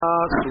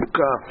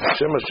Sukkah.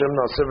 Shem Hashem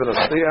Naaseh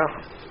V'Nasliach.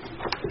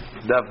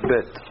 Daf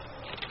Bet.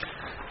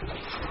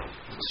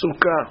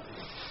 Sukkah.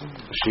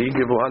 Shehi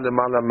Gevuha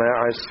Lemala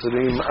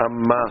 120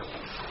 Amma.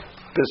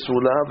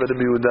 Pesula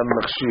V'Rabbi Yehuda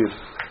Machshir.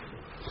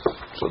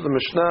 So the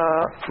Mishnah,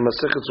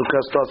 Masechet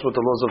Sukkah, starts with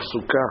the laws of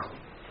Sukkah.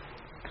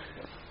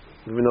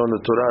 Even though in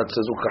the Torah it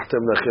says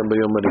Ukachtem Lachem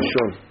B'Yom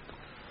HaRishon.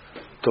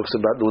 Talks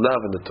about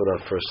Lulav in the Torah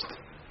first.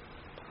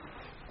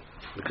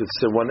 We could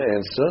say one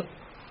answer.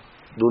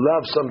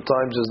 Lulav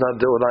sometimes is not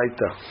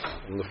Deoraita.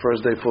 And the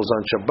first day falls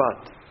on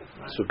Shabbat.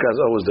 Sukkah is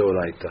always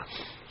Deoraita.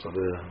 So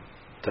the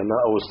Tanah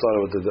always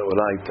started with the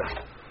Deoraita.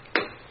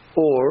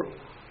 Or,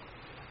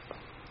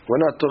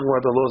 we're not talking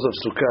about the laws of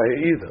Sukkah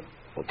here either.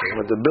 We're talking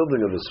about the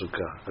building of the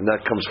Sukkah. And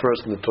that comes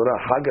first in the Torah.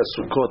 Haga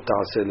Sukkot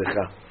Ta'aseh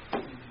Lecha.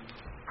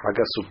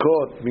 Haga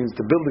Sukkot means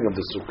the building of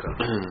the Sukkah.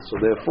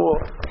 So therefore,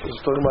 it's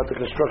talking about the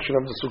construction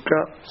of the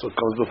Sukkah. So it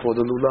comes before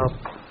the Lulav.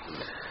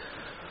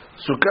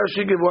 Sukkah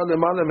Shigivwa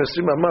Lemala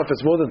Mesrim Amma, if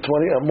it's more than 20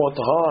 Amot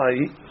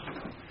high,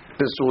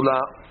 Pesula,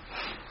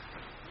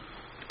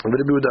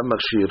 Rabbi Yehuda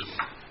Machshir.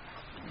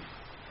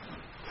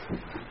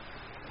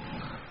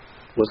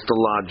 What's the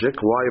logic?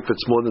 Why, if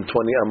it's more than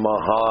 20 Amma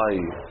high?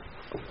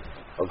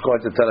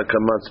 According to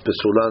Tanakamat's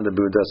Pesula, and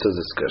Rabbi Yehuda says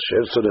it's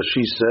kasher. So that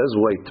she says,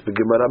 wait, the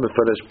Gemara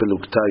Mefaresh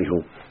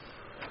Peluktayhu.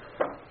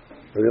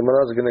 The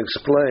Gemara is going to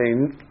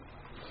explain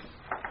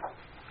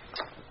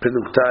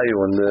Peluktayhu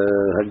and the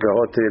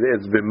Hagahot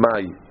it's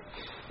B'mai.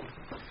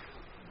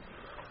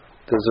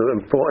 There's an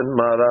important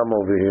maram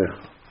over here,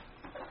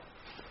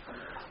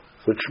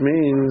 which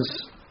means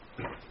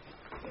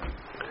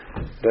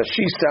that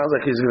she sounds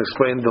like he's going to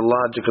explain the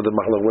logic of the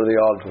mahlak. What are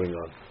they arguing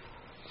on?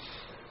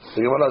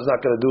 The Gemara is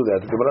not going to do that.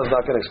 The Gemara is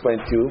not going to explain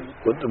to you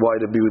why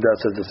the Yehuda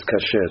says it's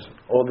kasher.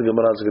 All the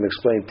Gemara is going to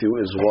explain to you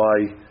is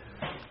why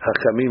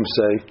Hakamim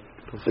say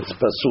it's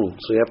pasul.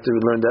 So you have to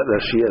learn that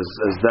Rashi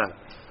as that.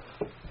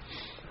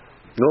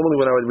 Normally,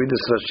 when I would read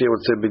this Rashi, I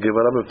would say,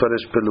 "B'Gemara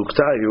Mefarish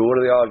Peluktayu." What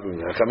are they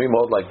arguing? Hakamim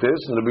hold like this,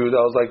 and the Yehuda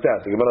holds like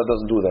that. The Gemara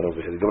doesn't do that over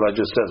here. The Gemara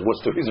just says,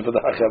 "What's the reason for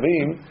the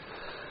Hakamim?"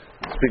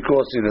 It's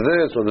because either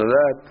this or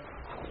that.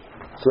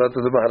 So that's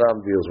what the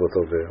Maharam deals with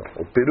over here.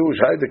 Pirush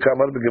Hay the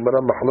Kamar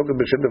B'Gemara Machlok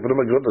B'Shem Nefrim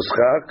Agrot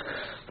Eschak.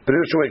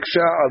 Pirush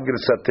Ueksha Al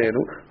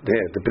Girsatenu.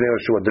 The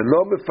Pirush the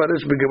Lo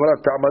Mefarish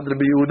B'Gemara Ta'amad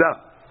Rabbi Yehuda.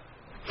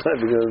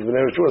 Because the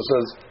Pirush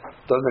says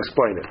doesn't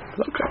explain it.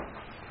 Okay.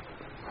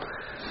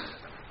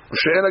 If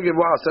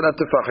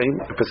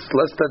it's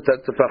less than 10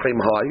 tefachim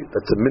high,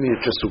 that's a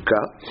miniature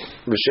sukkah.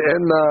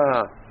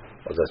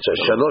 That's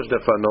shalosh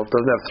defanot,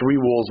 doesn't have 3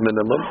 walls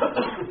minimum.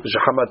 Is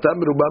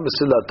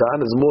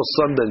more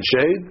sun than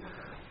shade.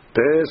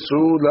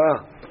 Pesula.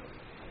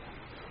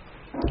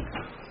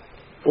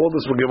 All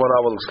this Gemara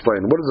will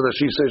explain. What does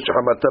Rashi say?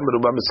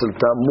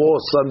 More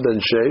sun than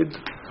shade.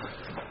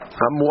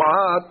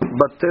 Hamuat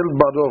batel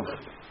barov.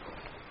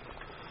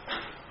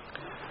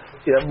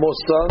 You have more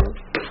sun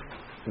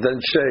than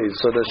shade.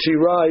 So that she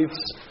writes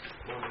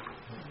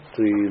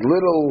the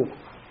little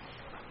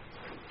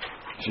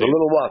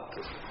what?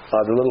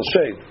 The little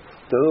shade.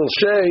 The little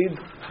shade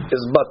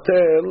is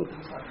batel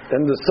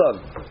in the sun.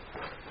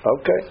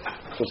 Okay?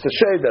 So it's the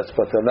shade that's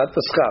batel, not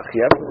the schach.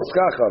 You have the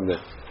schach on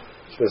there.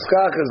 The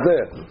schach is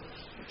there.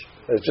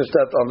 It's just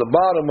that on the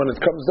bottom, when it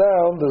comes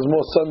down, there's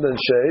more sun than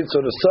shade,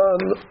 so the sun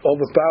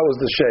overpowers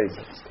the shade.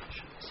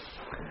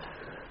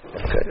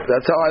 Okay,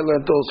 that's how I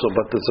learned also,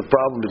 but there's a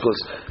problem because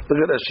look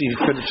at that she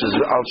finishes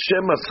Al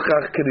Shema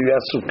Schach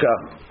Kriyas Sukkah.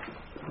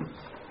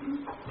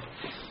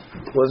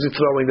 What is he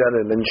throwing that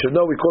in? And you should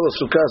know we call it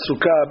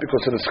Sukkah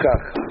because of the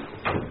Schach.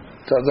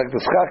 Sounds like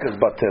the Schach is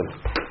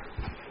batel.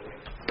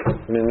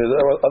 I mean,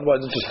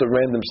 otherwise it's just a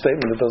random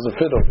statement that doesn't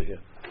fit over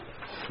here.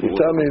 You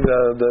tell me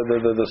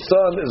the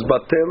sun is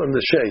batel in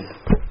the shade.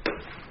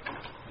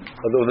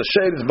 Although the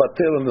shade is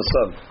batel in the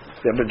sun.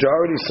 You have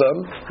majority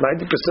sun,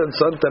 90%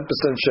 sun, 10%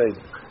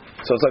 shade.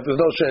 So it's like there's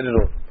no shade at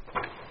all.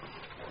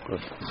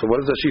 So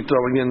what is that she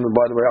throwing in,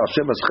 by the way?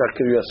 Hashem Eschach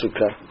Kiriyah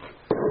Sukkah.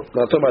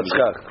 We're not talking about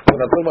Schach. We're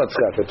not talking about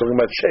Schach. We're talking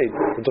about shade.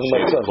 We're talking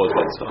about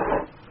sun.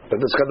 But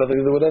this got nothing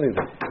to do with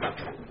anything.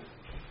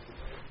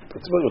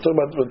 We're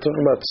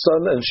talking about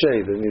sun and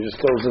shade. And you just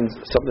throws in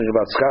something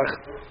about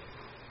Schach.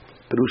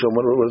 Perusha,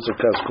 what is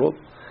Sukkah called?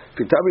 If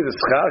you tell me the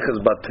Schach is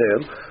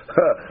batel,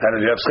 and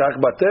if you have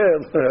Schach batel,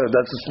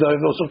 that's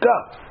no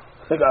Sukkah.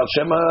 Saying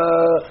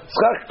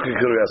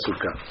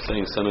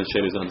sun and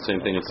shade is not the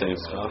same thing as saying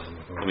schach.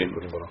 I mean,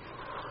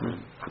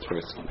 that's very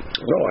simple.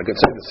 No, I can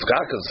say the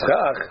schach is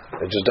schach.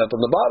 It's just that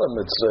on the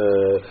bottom, it's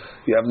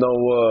you have no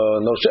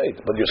shade,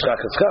 but your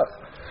schach is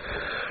schach.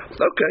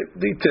 Okay,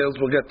 details.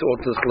 We'll get to all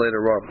this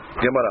later on.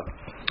 Gemara.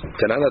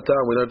 Tananata,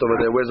 we learned over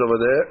there. Where's over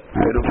there?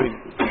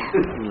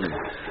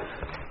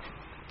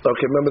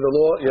 Okay, remember the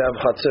law. You have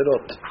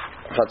chatzerot.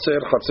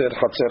 Chatzer.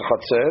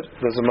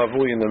 There's a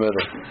mavui in the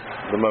middle.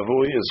 The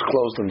mavui is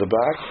closed in the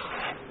back.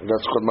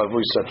 That's called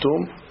mavui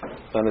satum,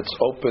 and it's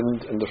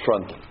opened in the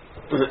front.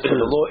 So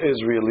the law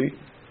is really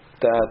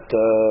that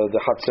the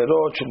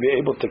chatzerot should be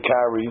able to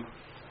carry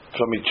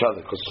from each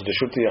other, because the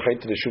shuti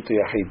yachid to the shuti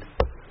yachid.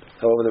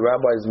 However, the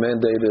rabbis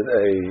mandated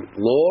a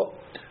law.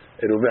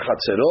 It will be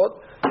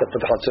chatzerot. That for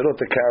the chatzerot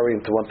to carry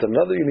into one to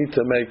another, you need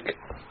to make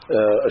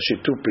a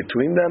shituf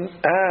between them,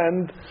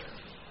 and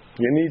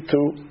you need to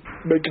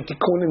make a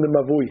tikkun in the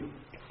mavui.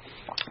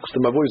 Because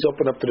the mavui is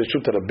open up to the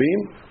shut rabim,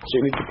 so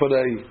you need to put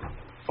a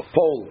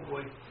pole,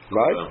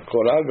 right?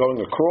 Korah going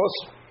across.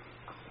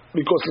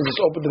 Because since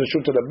it's open to the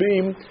shut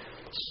rabim,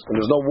 and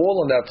there's no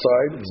wall on that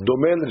side, it's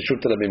domel to the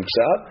shut rabim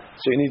ksad,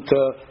 so you need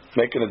to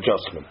make an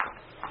adjustment.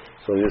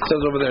 So it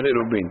says over there in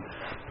Erubin,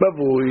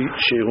 mavui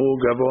shehu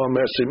gavoa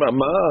mersim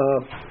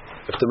amah.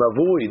 If the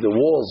mavui, the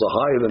walls are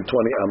higher than 20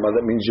 amah,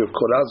 that means your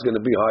korah is going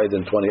to be higher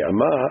than 20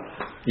 amah.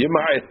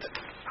 Yima'it.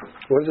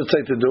 What does it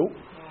say to do?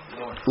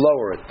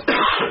 Lower it.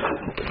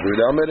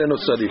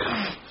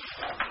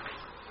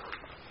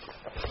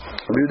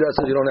 Yudah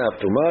says you don't have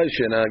to. Ma'ay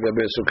shena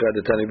gabe sukkah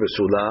detani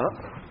besula.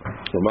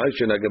 Ma'ay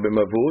shena gabe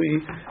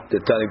mavui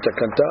detani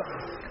takanta.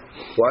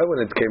 Why, when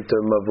it came to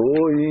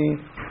mavui,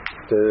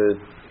 the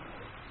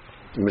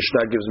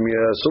Mishnah gives me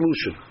a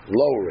solution.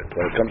 Lower it.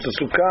 When it comes to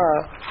sukkah,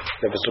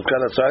 if a sukkah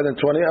that's higher than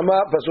 20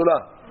 amah, pasula.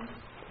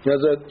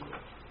 That's it.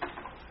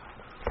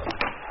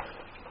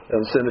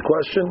 Understand the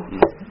question?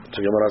 So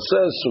Gemara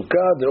says,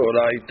 sukkah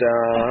deoraita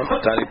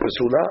tani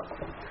pasula,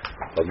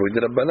 mavui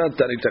derabbanan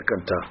tani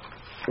takanta.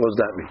 What does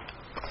that mean?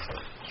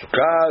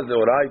 Sukkah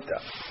deoraita.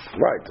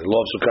 Right. The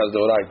law of sukkah is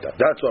deoraita.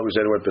 That's why we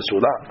say the word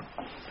pasula.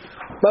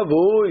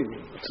 Mavui.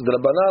 It's the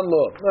derabbanan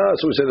law.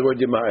 So we say the word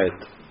yima'et.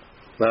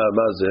 So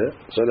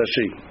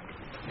Rashi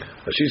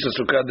says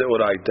sukkah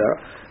deoraita.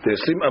 The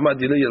 20 amah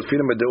delay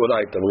yalfina me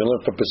deoraita. We're going to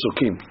learn from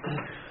pesukim.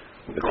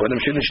 Kodem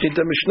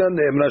shenishita mishnah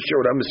ne'emna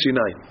she'ura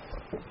misinai.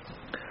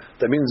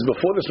 That means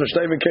before this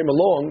mishnah even came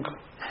along,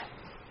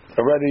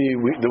 already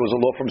there was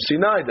a law from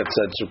Sinai that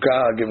said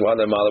sukkah givu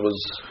halemala was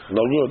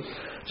no good.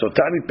 So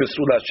tani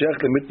pesula sheikh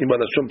lemitni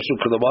balashon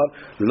pesuk kolomar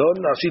lo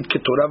nasid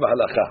ketorah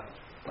v'halacha.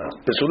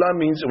 Pesula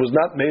means it was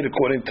not made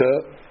according to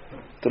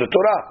the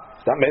Torah.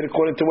 Not made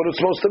according to what it's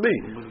supposed to be.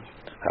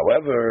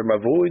 However,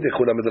 mavui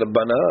dechulam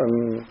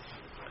midrabbanan.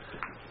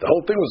 The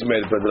whole thing was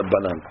made by the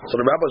Rabbanan. So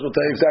the rabbis will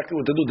tell you exactly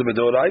what to do. The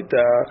Bedoraita,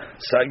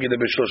 Sagi de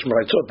Bishlosh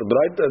Maratzot. The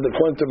Braita,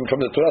 according to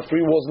from the Torah,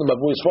 3 walls in the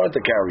mavui is far to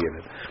carry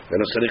it.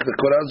 Then Sarich the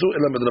Korazu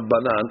ela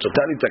midrabbanan. So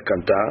Tani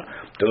takanta.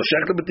 The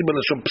Roshach the Beti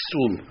balashon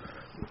psul.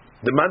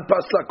 The man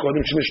pasla kodem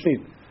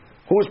shenishtit.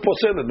 Who was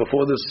poselet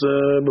before this?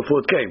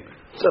 Before it came.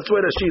 So that's where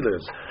Rashi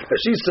is.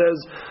 Rashi says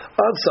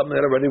on something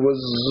that already was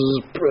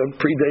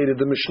predated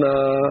the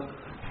Mishnah.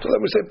 So let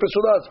me say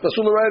Pasulah. It's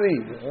Pasul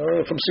already.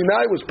 From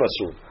Sinai was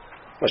Pasul.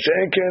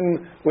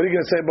 Masha'enken, what are you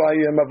going to say by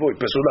Mavui?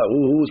 Pasulah.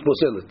 Who was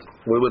poselet?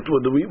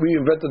 We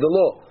invented the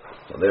law.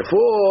 So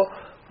therefore,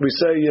 we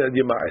say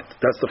Yema'et.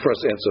 That's the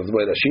first answer of the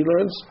way Rashi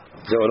learns.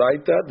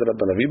 Zeoraita, the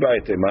Rabbanavi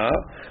ba'etema,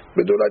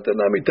 Bedoraita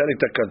nami tani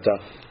takanta.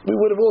 We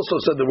would have also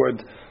said the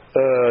word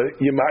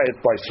Yema'et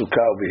by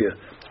Sukkah over here.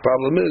 The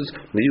problem is,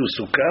 Miyu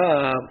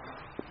Sukkah,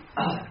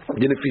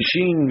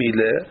 Yenefishin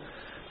mile,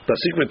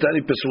 Pasik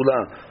metani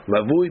pesula,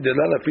 Mavui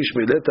delala fish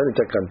mile tani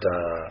takanta.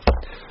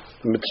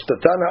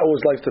 Tana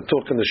always likes to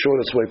talk in the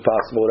shortest way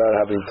possible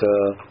without having to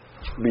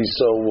be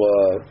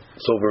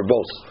so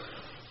verbose.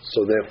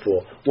 So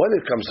therefore, when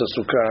it comes to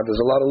Sukkah, there's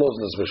a lot of laws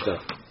in this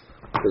Mishnah.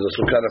 There's a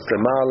Sukkah that's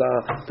lemala,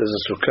 there's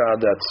a Sukkah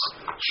that's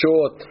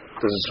short,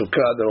 there's a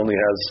Sukkah that only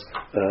has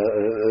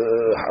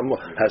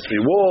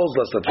 3 walls,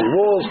 less than 3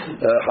 walls.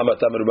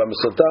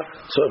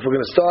 So if we're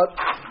going to start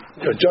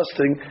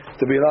adjusting,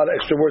 there'll be a lot of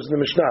extra words in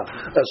the Mishnah.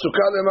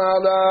 Sukkah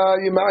lemala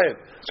yimayim,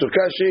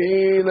 Sukkah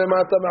shehi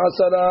lemata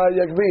ma'asara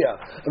yagbiya,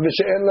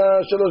 v'she'en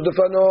la 3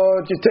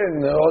 defanot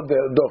yiten od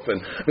dofen,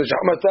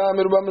 v'sh'hamata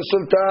meruba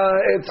mesulta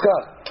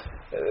etzcha.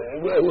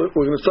 We're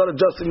going to start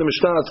adjusting the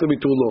Mishnah. It's going to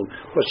be too long.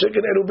 But Sheikh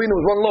and Erubin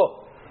was one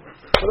law.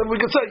 So then we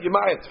can say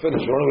Yema'et.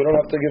 Finish. We don't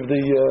have to give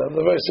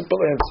the very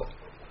simple answer.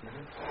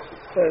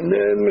 And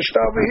then Mishnah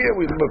over here,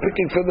 we're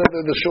picking for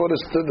the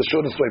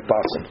shortest way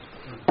possible.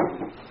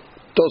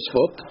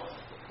 Tosfot.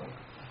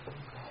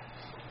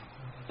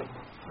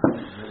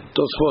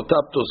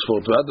 Top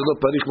Tosfot. ועד לא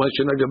פריך מה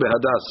ישנה גבי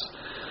הדס.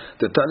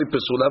 תתני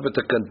פסולה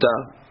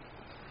ותקנתה.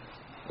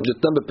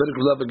 جتنا بپرک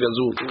ولا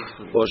بجزول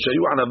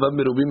وشيء عن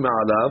مروبين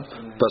معلاب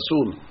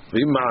فصول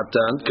وهم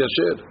معتان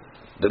كشير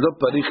ده لو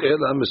بريخ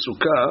إله هم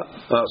السكاء.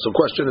 So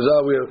question is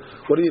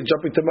what are you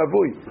jumping to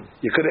mavui?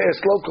 You could ask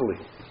locally.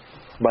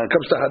 When it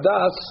comes to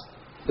hadas,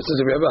 it says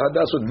if you have a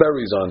hadas with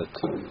berries on it,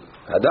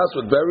 hadas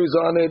with berries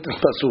on it is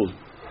fasul.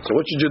 So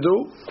what should you do?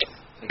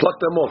 Pluck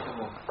them off.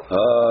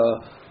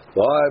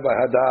 Why by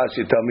hadas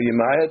you tell me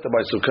yimayet,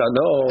 by sukkah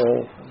no?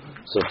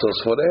 So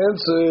Tosfot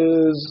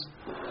answers.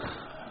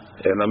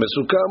 And a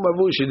mesukah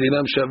mavui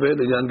shedinam shaveh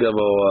l'yan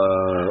gavoa.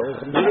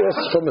 Yes,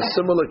 from a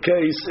similar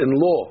case in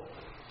law,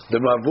 the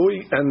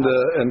mavui and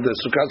the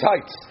sukkah's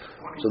heights.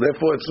 So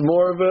therefore, it's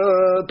more of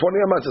a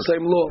 20 amah. It's the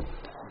same law.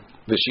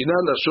 V'shina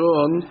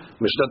lashon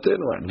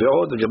mishnatenu.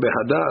 Ve'od legabe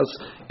hadas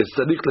it's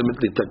tzarich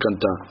lemitli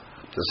takanta.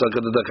 The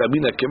sakad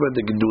dakabina kevad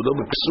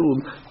degidulo b'psul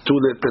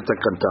tulet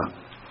takanta.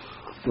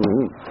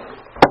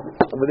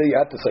 But there you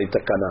have to say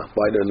takana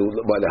by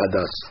the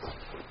hadas.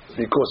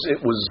 because it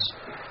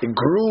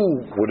grew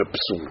with a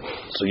psul.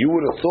 So you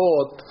would have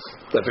thought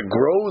that if it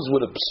grows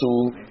with a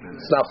psul,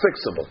 it's not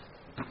fixable.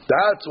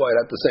 That's why I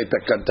have to say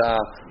takanta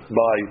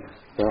by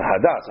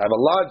hadas. I have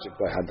a logic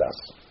by hadas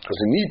because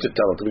you need to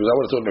tell it, because I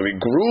would have thought if it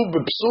grew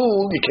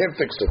b'psul, you can't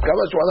fix it.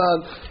 Kamash walan,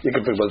 you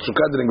can fix it, but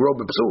Sukkah didn't grow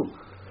b'psul.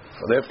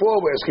 So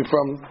therefore, we're asking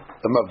from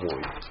the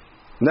mavui.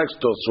 Next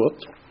tosot,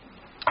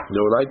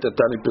 Deoraita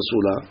tani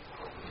pesula.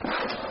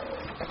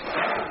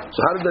 So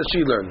how did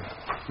she learn?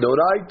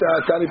 Deoraita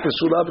tani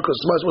pesula, because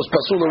Smash was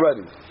pasul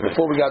already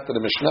before we got to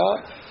the Mishnah,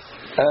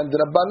 and the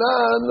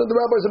Rabbanan, the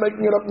rabbis are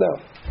making it up now.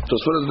 So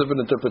it's a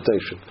different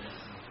interpretation.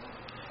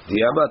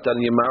 Diabat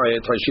tani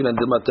ma'ayet hashin and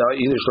dimatai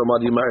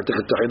nishlamad ma'ayet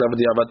techitahida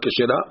v'diabat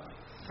keshera.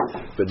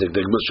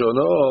 V'dekdek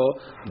b'shono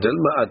del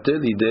ma'ate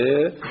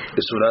lide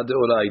pesula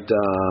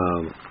deoraita.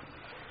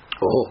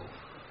 Oh,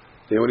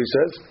 you know what he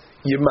says?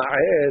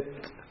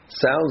 Yima'et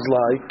sounds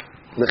like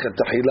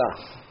lechetahila.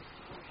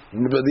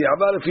 But the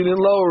avar, if you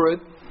didn't lower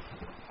it,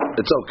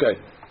 it's okay.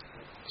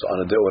 So on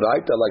a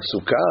deoraita like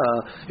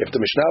Sukkah, if the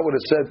Mishnah would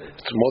have said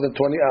it's more than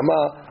 20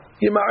 amah,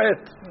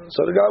 yima'et.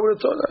 So the guy would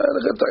have told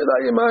lechetahila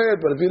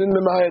yima'et, but if you didn't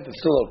yima'et, it's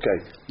still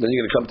okay. Then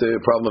you're going to come to the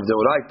problem of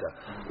deoraita.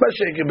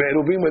 Mashaykim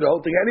be'erubim with the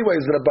whole thing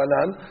anyways, the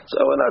Rabbanan. So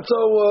we're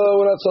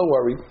not so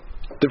worried.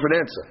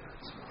 Different answer.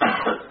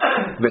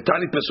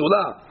 Vetani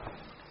pesula.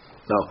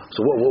 Now, so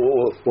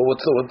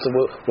what's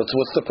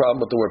the problem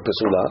with the word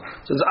pesula?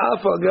 It says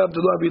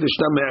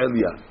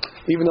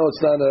even though it's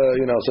not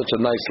such a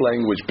nice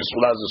language,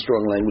 pesula is a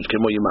strong language.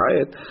 It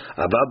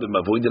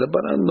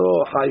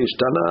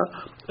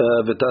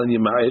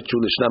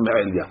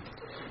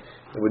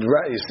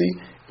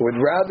would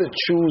rather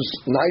choose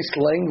nice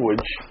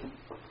language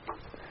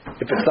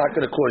if it's not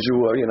going to cause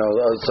you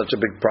such a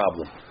big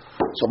problem.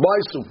 So by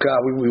Sukkah,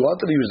 we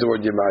wanted to use the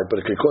word yima'et, but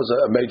it could cause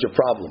a major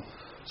problem.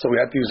 So we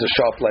have to use a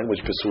sharp language,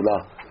 pesula.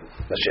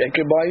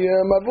 By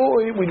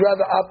mavui, we'd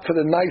rather opt for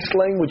the nice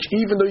language,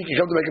 even though you can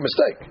come to make a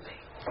mistake.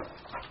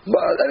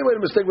 But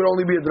anyway, the mistake would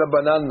only be a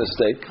Rabbanan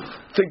mistake,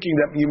 thinking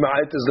that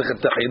yima'et is the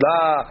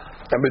chetahila,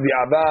 and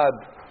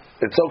b'di'abad,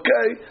 it's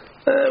okay.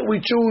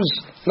 We choose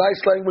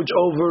nice language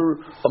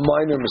over a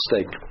minor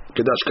mistake.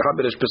 Kedash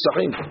kahaberesh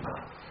pesachim.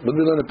 What do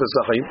we learn in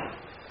pesachim?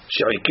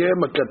 She'ikeh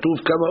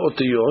makatuv kama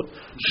otiyot,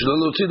 shelo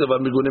lotzi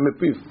davar migune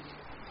mepiv.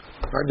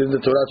 How did the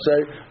Torah say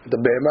the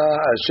Bema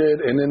Asher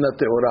Enena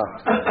Tehora?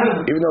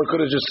 Even though it could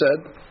have just said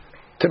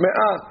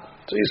Teme'ah.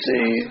 So you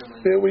see,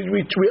 we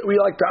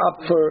like to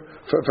opt for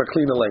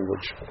cleaner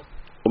language.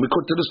 Now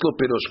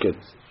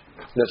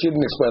she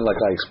didn't explain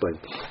like I explained.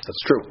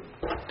 That's true.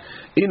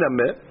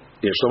 Iname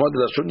Yeshlomad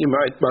Lashon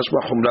Yima'it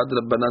Mashma Humrad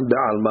Rabbanan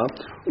Be'alma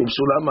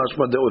Ubsula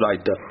Mashma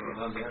Deoraita.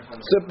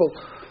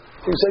 Simple.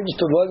 You say just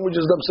the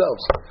languages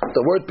themselves.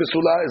 The word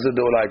pesula is a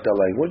deoraita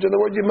language, and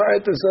the word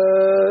yima'et is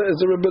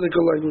a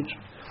rabbinical language.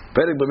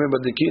 Perek b'mem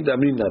b'dikin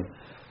d'amrinan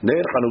neir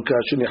Chanukah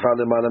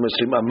shenichal lema'ala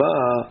m'shrim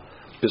amah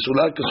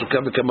pesula k'sukkah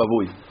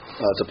v'kamavui.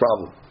 That's a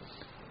problem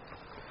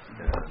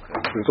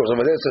because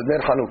over there it says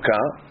neir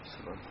Chanukah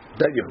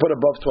that you put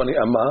above 20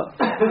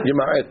 amah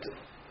yima'et,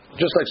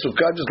 just like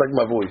sukkah, just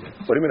like mavui.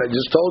 What do you mean? I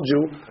just told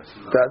you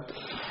that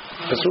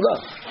pesula.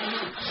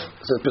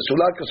 It says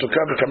pesula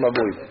k'sukkah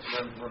v'kamavui.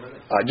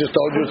 I just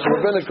told you it's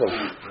rabbinical,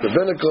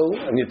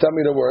 and you tell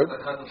me the word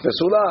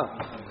pesula.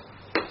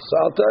 So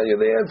I'll tell you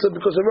the answer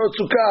because I wrote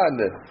sukkah in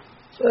it.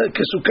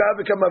 Sukkah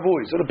become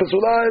avui. So the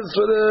pesula is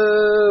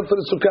for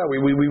the sukkah.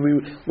 We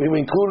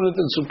included it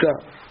in sukkah.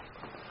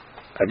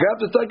 I got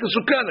to take the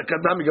sukkah. The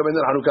kadami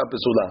gabener Hanukkah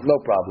pesula. No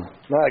problem.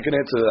 Now I can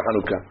answer the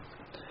Hanukkah.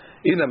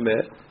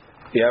 Iname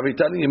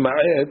yamitani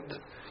yima'et.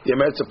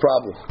 Yimaet's a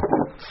problem.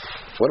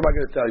 What am I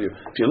going to tell you?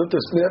 If you look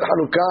at this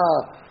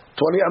Hanukkah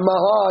 20 amah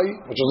high,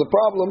 which is a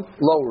problem,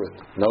 lower it.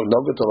 No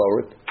good to lower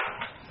it.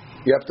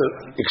 You have to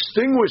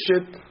extinguish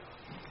it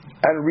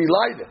and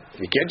relight it.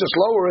 You can't just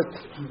lower it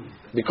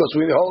because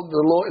we hold the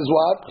law is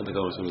what?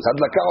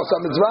 Hadlaka or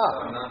some mitzvah.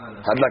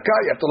 Hadlaka,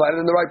 you have to light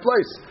it in the right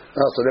place.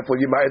 So therefore,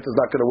 Yima'et is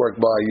not going to work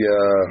by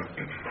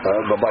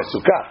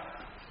Sukkah.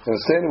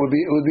 Understand? It would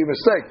be a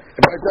mistake.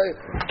 If I tell you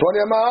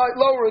 20 amah high,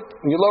 lower it,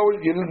 and you lower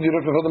it, you don't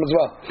fulfill the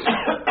mitzvah.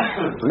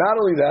 Not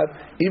only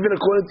that, even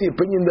according to the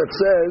opinion that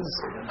says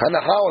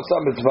hanacha or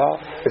some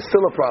mitzvah, it's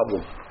still a problem.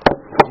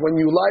 When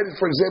you light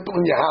it, for example,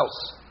 in your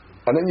house,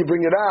 and then you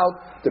bring it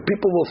out, the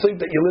people will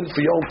think that you lit it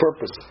for your own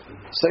purpose.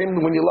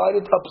 Same when you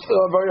light it up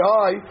very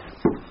high,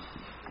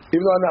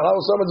 even though hanacha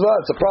or some mitzvah,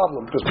 it's a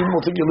problem because people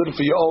will think you lit it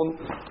for your own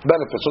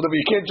benefit. So that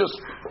you can't just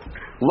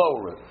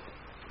lower it.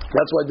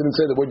 That's why I didn't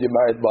say the word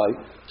Yima'et by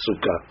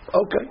Sukkah.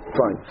 Okay,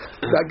 fine.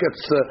 That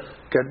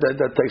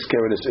takes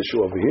care of this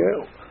issue over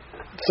here.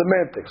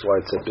 Semantics, why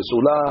it says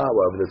Pesula,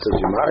 why it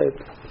says Yima'et.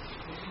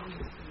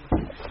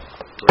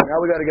 Now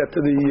we got to get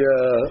to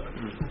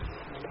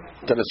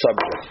the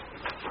subject.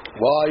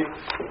 Why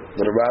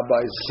do the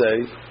rabbis say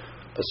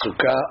a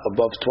Sukkah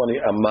above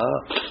 20 amah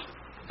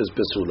is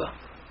Pesula?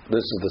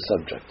 This is the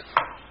subject.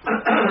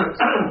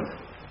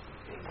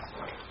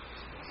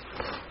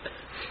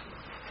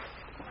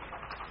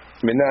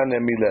 Minan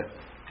emile.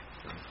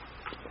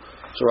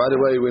 So right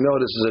away we know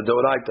this is a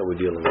Doraita we're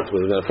dealing with.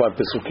 We're going to find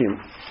Pesukim.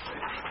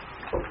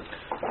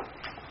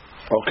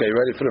 Okay,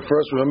 ready for the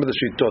first? Remember the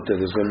Shitot.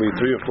 There's going to be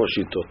 3 or 4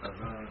 Shitot.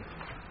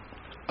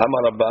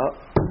 Amar Abba,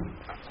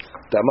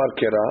 Tamar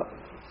Kera,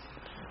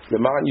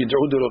 Lema'an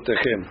Yid'u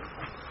Derotechem.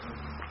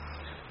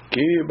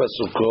 Ki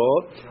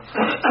Basukot,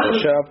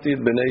 Hashavti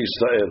B'nei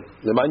Yisrael.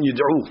 Lema'an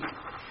Yid'u.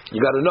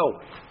 You got to know.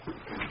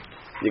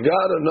 You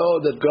got to know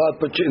that God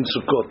put you in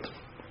Sukkot.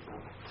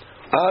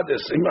 Ad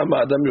Esim Amma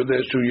Adam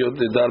Yodeh Shu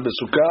Yodedar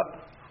B'Sukkah.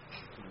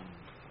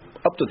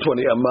 Up to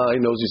 20 Amma, he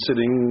knows he's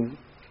sitting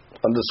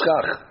on the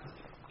Sukkah.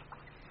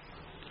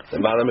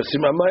 למעלה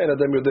משים המים,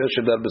 אדם יודע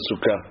שדר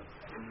בסוכה.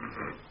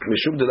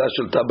 משום דדה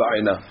של טבע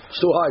עינה. It's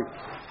too high.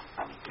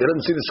 You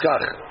don't see the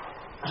skach.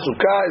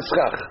 Sukkah is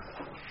skach.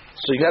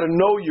 So you got to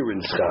know you're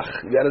in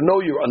skach. You got to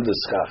know you're under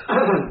skach.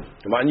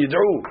 למען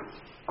ידעו.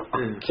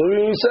 So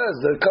he says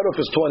the cutoff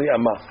is 20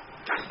 amma.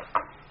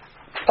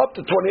 Up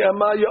to 20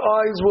 amma, your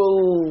eyes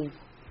will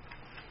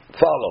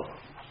follow.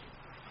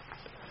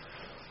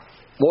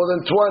 More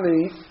than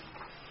 20,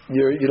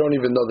 you don't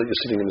even know that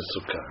you're sitting in the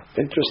sukkah.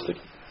 Interesting.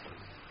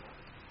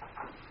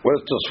 What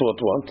does Tosfot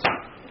want?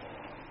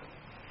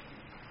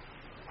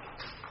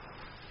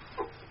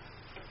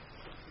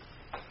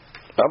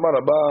 Amar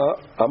Abba,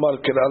 Amar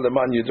Kira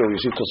Leman Yidro. You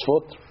see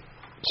Tosfot?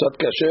 Sat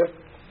Kasher.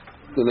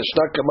 The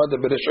Lishna Kamada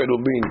Beresh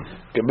Erubin.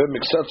 Kebe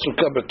Miksat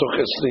Sukkah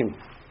Betoch Esrim.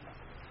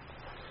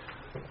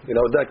 You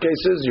know what that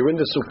case is? You're in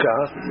the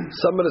Sukkah.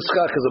 Some of the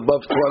Skach is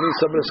above 20.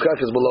 Some of the Skach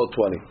is below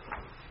 20.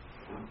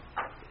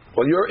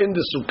 Well, you're in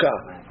the Sukkah.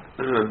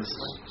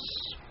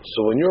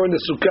 So when you're in the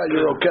Sukkah,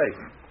 you're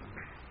okay.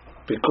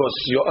 Because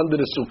you're under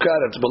the sukkah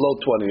that's below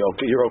 20.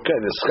 Okay, you're okay.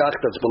 The skach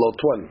that's below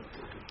 20.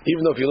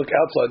 Even though if you look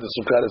outside the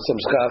sukkah, there's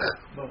some skach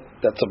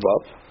that's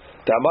above.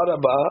 Ta'amar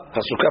Abba,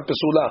 ha-sukkah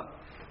pesula.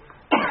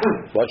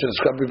 Why should the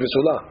sukkah be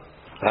pesula?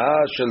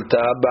 Ha-shel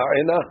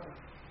ta'aba'ina.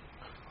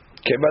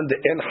 Kevan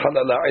de'en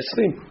halala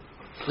isrim.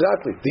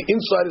 Exactly. The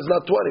inside is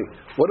not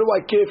 20. What do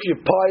I care if you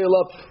pile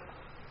up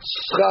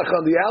skach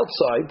on the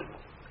outside?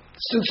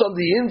 Since on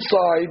the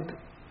inside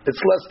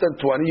it's less than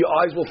 20, your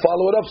eyes will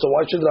follow it up. So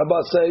why should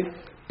Rabbah say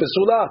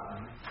Pesula?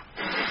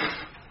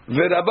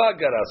 Verabah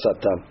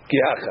garasatam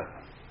kihacha.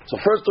 So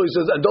first of all, he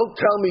says, don't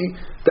tell me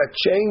that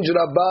change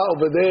Rabbah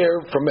over there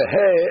from a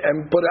he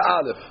and put an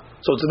aleph.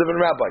 So it's a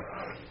different rabbi.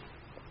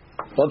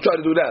 Don't try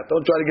to do that.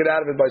 Don't try to get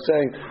out of it by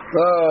saying,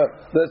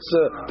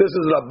 this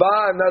is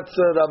Rabbah and that's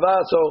Rabbah,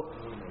 so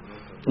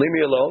leave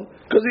me alone.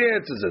 Because he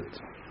answers it.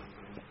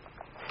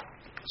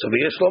 So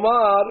the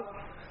Yishlomar,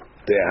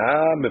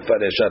 Teha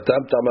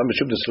mefareshatam tamam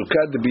mishum de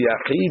sukkah de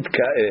biyachid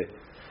ka'eh.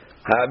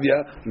 Havia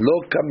lo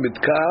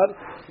kamidkar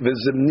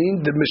וזמנין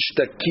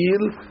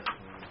דמשתקיל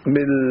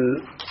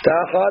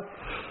מתחת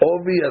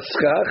עובי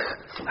הסכך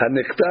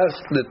הנכנס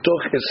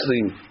לתוך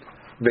 20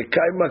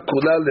 וקיימה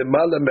כולה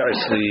למעלה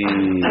מ-20.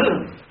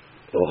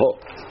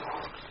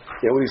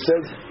 Yeah, what he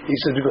says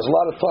because a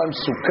lot of times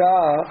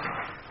sukkah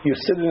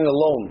you're sitting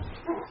alone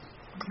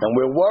and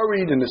we're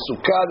worried in the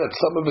sukkah that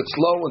some of it's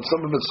low and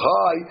some of it's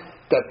high,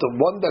 that the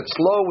one that's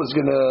low is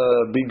going to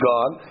be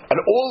gone, and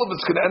all of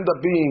it's going to end up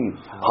being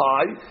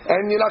high,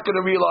 and you're not going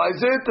to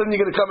realize it, and you're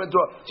going to come into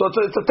a... So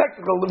it's a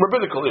technical,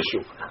 rabbinical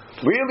issue.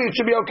 Really, it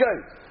should be okay.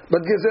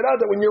 But Gezerah,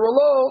 that when you're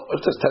alone,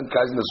 if there's 10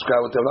 guys in the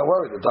sukkah with them, I'm not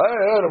worried.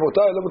 Hey,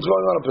 look what's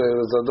going on up here.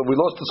 We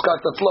lost the skach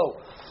that's low.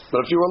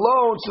 But if you're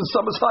alone, since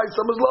some is high,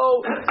 some is low,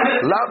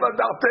 lava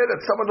da'peh,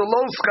 that some of the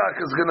low skach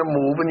is going to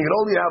move, and you can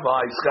only have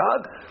high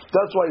skach.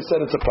 That's why he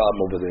said it's a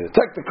problem over there.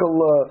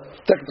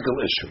 Technical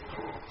issue.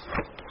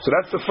 So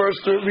that's the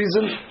first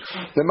reason.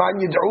 The man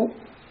yid'u.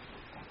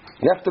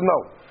 You have to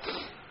know.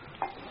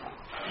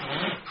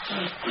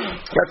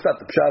 That's not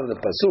the pshat of the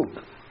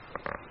pasuk.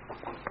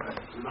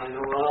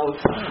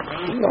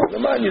 No, the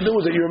man yid'u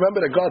is that you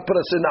remember that God put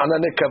us in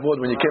ananek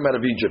kavod when you came out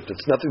of Egypt.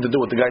 It's nothing to do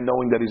with the guy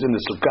knowing that he's in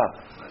the sukkah.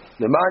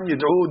 The man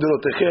yid'u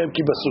derotechem ki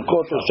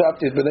basukot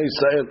v'shavti et bnei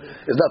Yisrael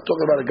is not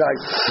talking about a guy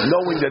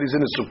knowing that he's in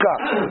the sukkah.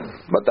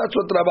 But that's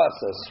what Rabbah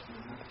says.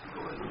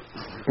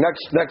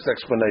 Next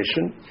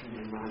explanation.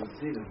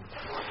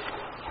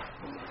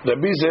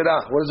 Rabbi Zerah,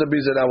 what does Rabbi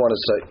Zerah want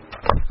to say?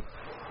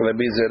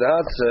 Rabbi Zerah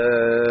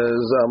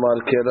says, Amar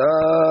Kera,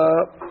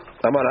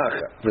 Amar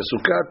Hacha,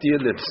 V'sukkah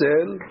tiyeh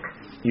letzel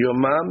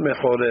yomam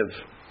mechorev.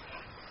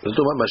 Let's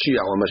talk about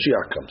Mashiach, when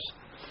Mashiach comes.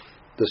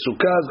 The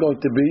sukkah is going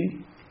to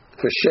be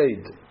for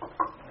shade.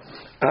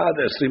 Ad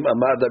 20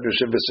 amah adam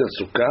yoshev b'sel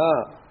sukkah.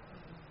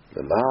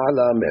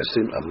 V'ma'ala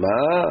me-20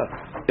 amah.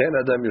 En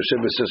adam yoshev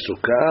b'sel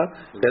sukkah,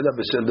 ela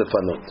b'sel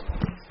defanot.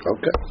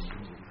 Okay.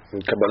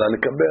 Kabbalah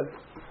Nikabel.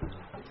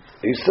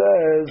 He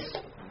says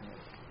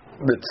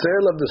the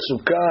sale of the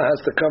sukkah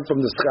has to come from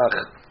the skach,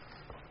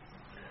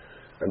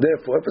 and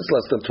therefore, if it's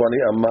less than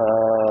 20 amma,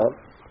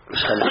 it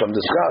comes from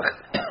the skach.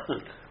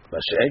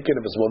 If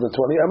it's more than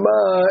 20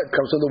 amma, it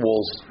comes from the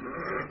walls.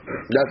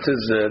 That's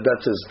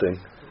his thing.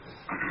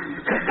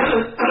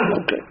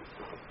 Okay.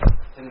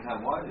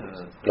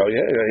 Oh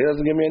yeah, he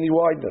doesn't give me any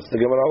wideness. The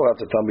Gemara will have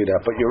to tell me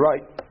that, but you're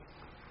right.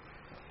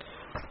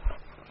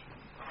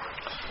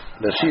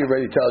 The Shiur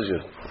already tells you.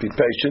 Be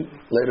patient.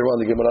 Later on,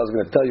 the Gemara is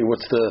going to tell you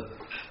what's the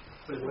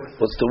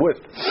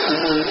width.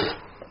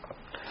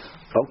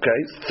 Okay,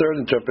 third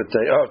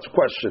interpretation. Oh, it's a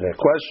question here.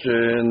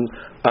 Question.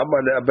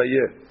 Amar le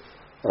Abaye.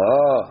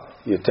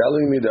 You're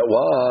telling me that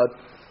what?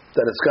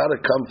 That it's got to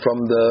come from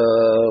the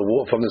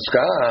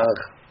skach.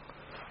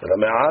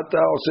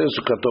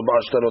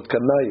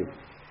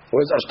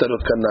 Where's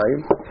Ashtarot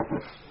Kanayim?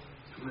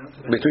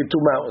 Between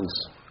two mountains.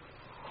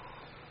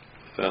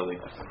 Valley.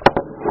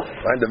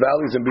 Right, the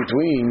valleys in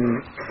between.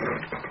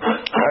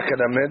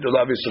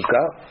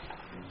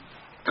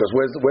 Because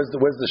where's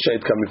the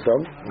shade coming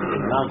from?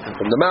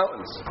 From the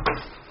mountains.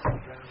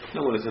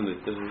 No, when it's when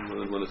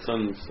the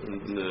sun's in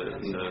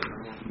the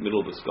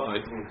middle of the sky.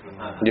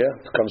 Yeah,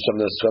 it comes from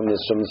the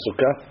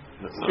sukkah.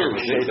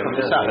 Shade from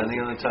the sun,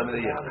 depending on the time of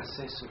the year.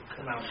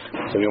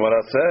 So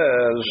Gemara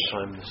says,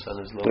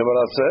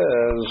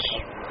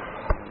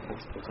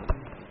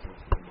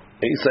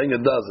 he's saying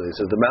it does. He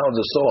says the mountains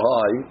are so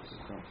high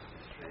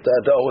that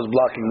they're always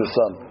blocking the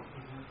sun.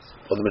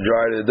 For the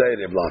majority of the day,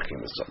 they're blocking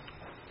the sun.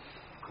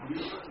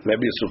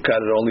 Maybe a sukkah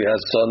that only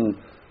has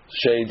sun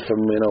shade from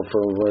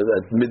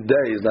at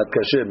midday is not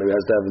kashir. Maybe it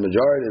has to have the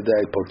majority of the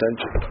day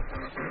potential.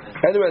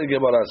 Anyway, the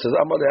Gemara says,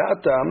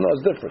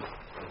 it's different.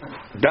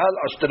 Dal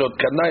ashterot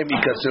kanayim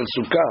ikasil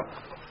sukkah.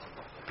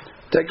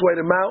 Take away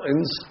the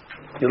mountains,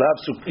 you'll have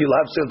sil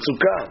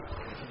sukkah.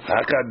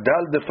 Haka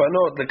dal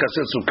defanot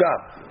lekasil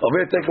sukkah.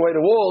 Over here, take away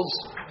the walls,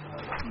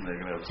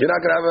 you're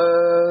not going to have a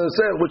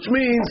sale, which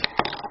means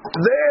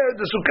there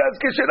the sukkah is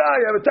kishirah.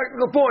 You have a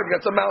technical point. You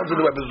got some mountains in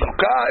the way, but the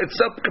sukkah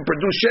itself can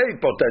produce shade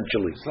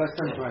potentially. It's less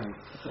than 20.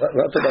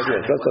 Less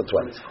than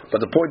 20. But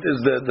the point is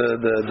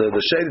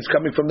the shade is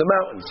coming from the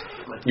mountains.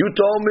 You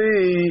told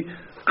me,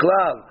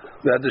 Klal,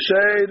 that the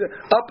shade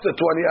up to 20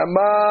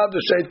 amah, the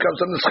shade comes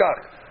from the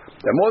skach.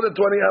 And more than 20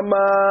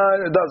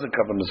 amah, it doesn't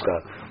come from the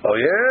skach. Oh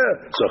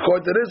yeah. So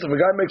according to this, if a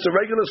guy makes a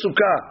regular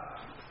sukkah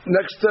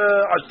next to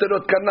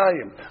Ashterot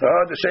Kanayim,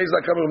 the shade's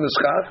not coming from the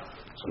skach.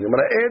 So the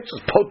Gemara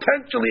answers,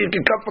 potentially it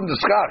can come from the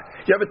skach.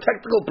 You have a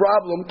technical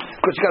problem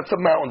because you got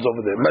some mountains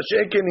over there.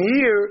 Mashiach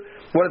here,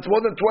 when it's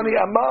more than 20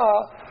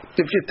 amah,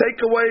 if you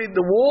take away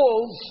the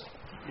walls,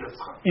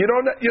 you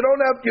don't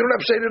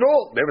have shade at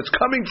all. If it's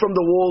coming from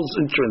the walls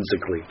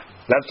intrinsically,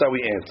 that's how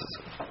he answers.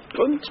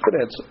 Good, it's a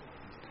good answer.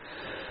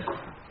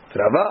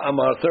 Rava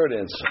Amar, third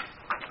answer.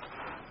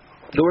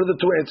 What are the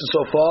two answers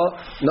so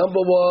far? Number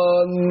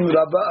one,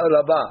 Rabba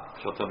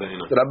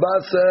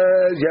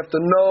says you have to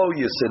know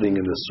you're sitting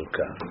in the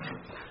sukkah,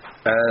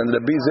 and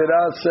the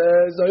Bizera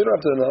says no, you don't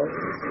have to know.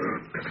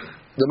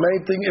 The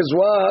main thing is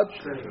what?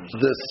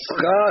 The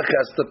skach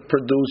has to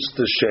produce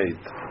the shade.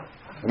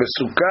 The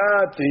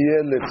sukkah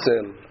tiyeh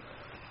litzel.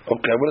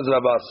 Okay, what does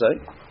Rabba say?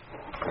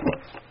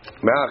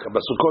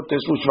 Basukot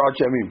teslu shvat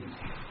yamim.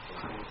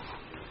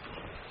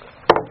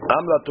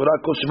 Amla Torah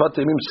kol shvat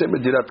yamim sem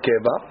b'dirat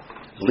keva.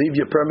 Leave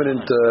your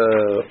permanent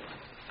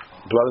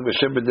dwelling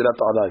b'shem b'dirat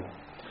alay.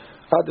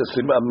 Ad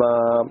 20 amma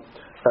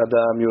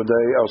adam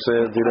yodei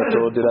oseh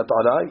dirato dirat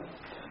alay.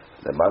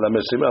 למעלה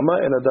מ-20 אמה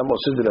אין אדם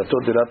עושה דילתו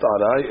דירת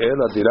ארעי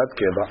אלא דירת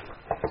קבע.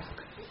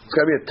 It's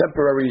got to be a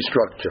temporary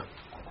structure.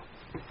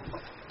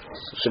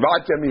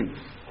 שבעת ימים,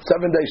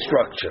 7-day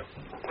structure.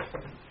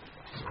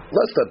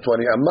 Less than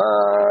 20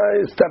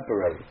 amah is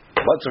temporary.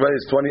 Once already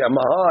it's 20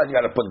 amah high, you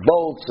got to put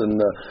bolts and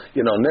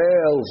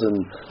nails and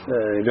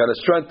you got to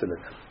strengthen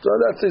it. So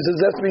that's it. It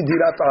has to be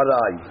dirat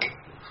aray.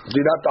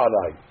 Dirat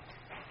aray.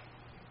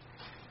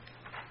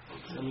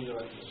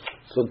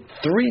 So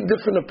 3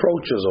 different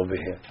approaches over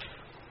here.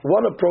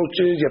 One approach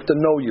is you have to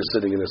know you're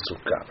sitting in a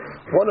sukkah.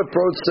 One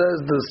approach says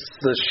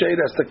the shade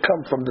has to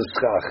come from the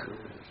skach.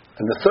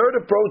 And the third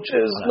approach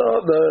is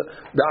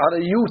the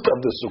arayut of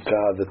the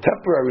sukkah, the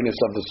temporariness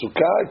of the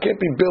sukkah. It can't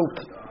be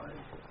built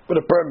with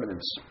a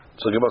permanence.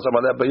 So give us a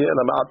malay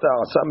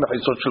asam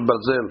mechisot shel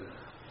barzel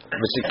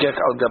v'sikech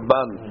al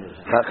gaban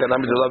ha'kanam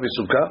b'dolav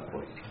sukkah.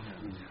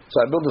 So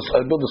I build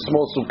a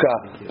small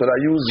sukkah, but I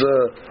use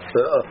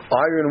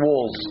iron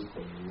walls.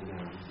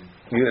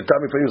 You're going to tell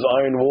me if I use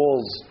iron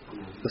walls,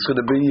 it's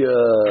going to be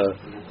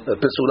a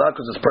pisula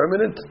because it's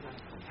permanent?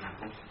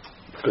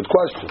 Good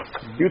question.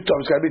 You told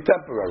me it's got to be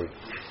temporary.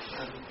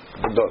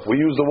 We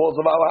use the walls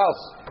of our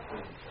house.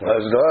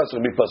 It's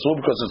going to be pasul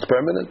because it's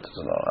permanent?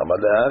 No.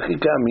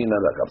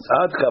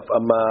 Ad kaf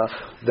amma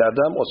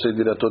da'adam oseh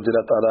dirato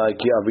dirat aray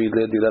ki avid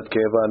le dirat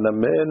keva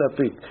nameh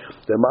nafik.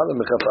 Demala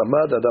mekaf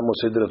amma da'adam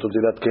oseh dirato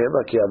dirat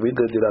keva ki avid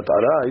le dirat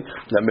aray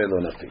nameh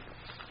lo nafik.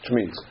 Which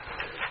means,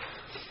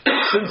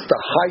 since the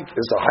height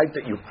is the height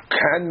that you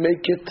can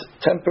make it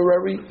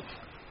temporary,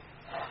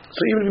 so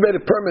even if you made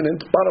it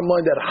permanent, bottom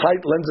line, that height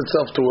lends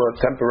itself to a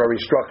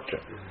temporary structure.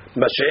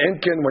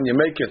 Mashi'enkin, when you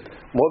make it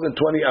more than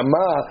 20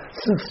 amah,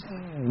 since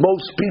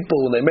most people,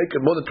 when they make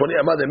it more than 20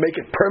 amah, they make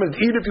it permanent.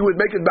 Even if you would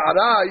make it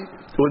ba'arai,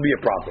 it would be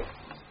a problem.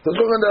 Let's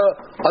go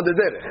on the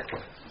derech.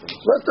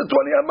 Less than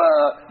 20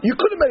 amah, you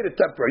could have made it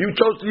temporary. You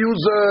chose to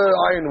use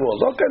iron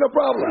walls. Okay, no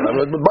problem.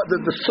 But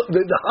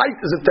the height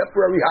is a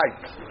temporary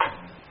height.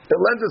 It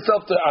lends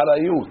itself to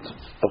arayut.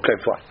 Okay,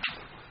 fine.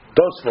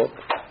 Tosfot.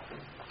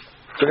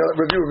 So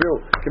review.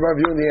 Keep on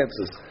reviewing the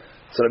answers.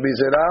 So Rabbi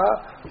Zera,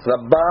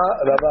 Rabba.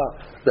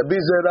 Rabbi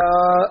Zera,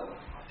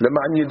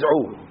 leman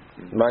yid'u.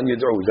 Man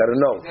yid'u. You got to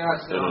know.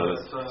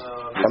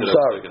 I'm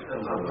sorry.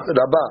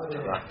 Rabba.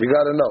 You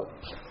got to know.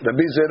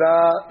 Rabbi Zera,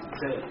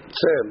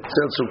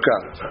 Sel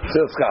Sukkah.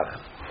 Sel Schach.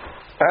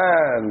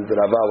 And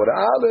Rabba with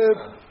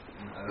Aleph.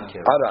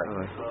 Alright.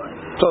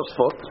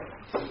 Tosfot.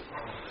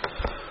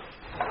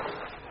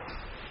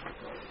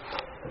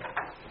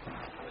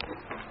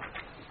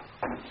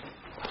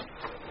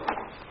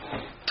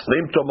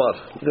 Leim Tomar.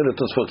 Then it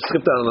was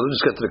skip down. Let's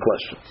just get to the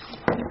question.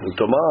 Leim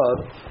Tomar.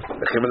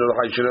 Echim el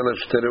Hayshirel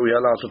Shtereu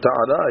Yala Asuta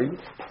Arai.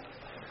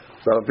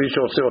 Rabbi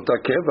שעושה אותה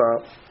קבע.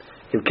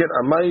 אם כן,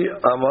 עמי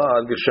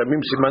אמר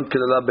גשמים סימן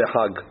כללה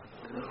בחג.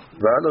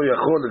 והיה לו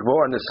יכול לקבוע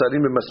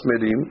נסרים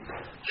ומסמרים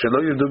שלא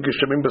ירדו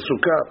גשמים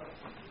בסוכה.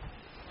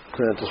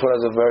 This one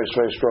has a very,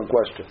 very strong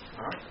question.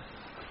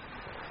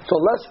 So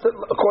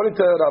according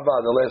to Rabbah,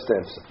 the last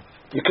answer,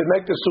 you can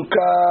make the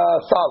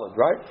sukkah solid,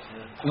 right?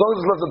 As long as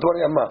it's less than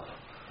 20 amma.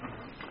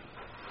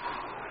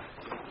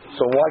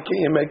 So why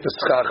can't you make the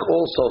schach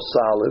also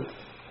solid?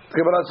 The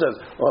Gemara says,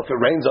 well, if it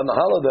rains on the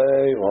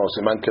holiday,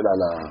 siman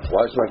kilala.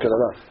 Why siman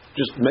kilala?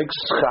 Just make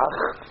schach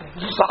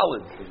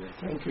solid.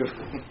 Thank you.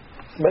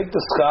 Make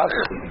the schach,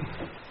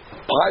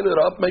 pile it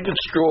up, make it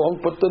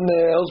strong, put the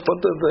nails, put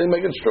the thing,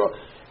 make it strong.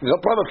 There's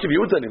no problem of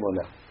kibbutz anymore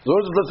now. As long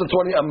as it's less than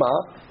 20 amma,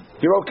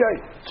 you're okay.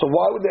 So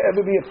why would there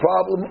ever be a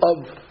problem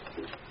of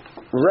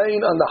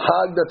rain on the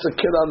hag that's a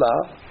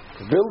kilala?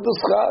 Build the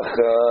schach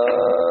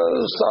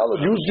solid.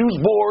 Use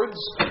boards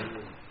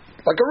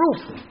like a roof.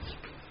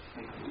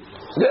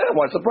 Yeah,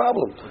 what's the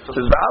problem?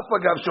 Says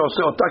v'afagav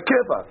she'oseh ota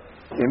keva.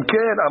 Im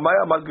ken amay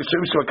amal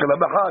geshem she'okela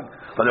b'hag.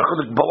 But you can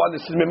לקבוע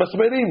ניסים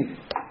ממסמרים.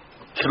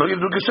 שלא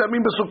ירדו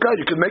גשמים בסוכה.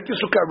 You can make your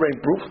sukkah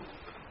rainproof.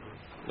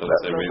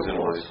 That's the reason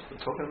why.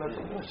 Talking about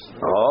the list.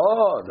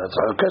 Oh, that's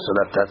okay. So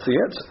that's the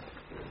answer.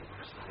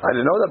 I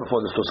didn't know that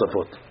before this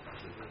Tosafot.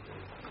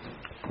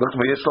 Look,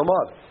 v'yesh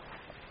lomar.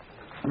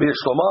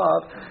 V'yesh lomar.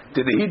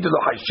 Tedehid lo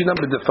hayshinam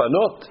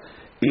b'defanot.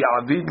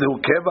 יעביד לו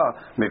קבע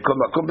מכל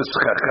מקום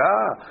בסככה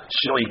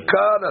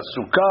שעיקר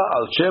הסוכה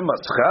על שם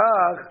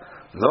הסכך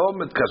לא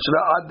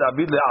מתקשרה עד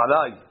דוד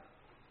לעלי.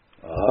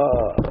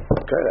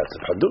 Okay, that's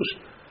a hadush.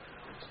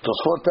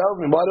 Tosfot tells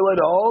me, by the way,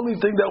 the only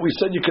thing that we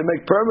said you can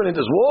make permanent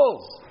is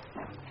walls.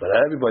 But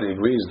everybody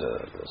agrees the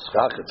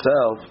schach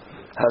itself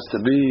has to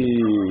be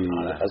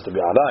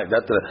alai.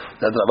 That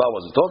Rabbah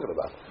wasn't talking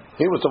about.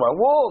 He was talking about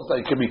walls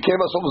that can be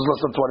keva so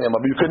less than 20 amma,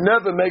 but you can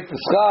never make the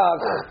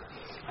schach.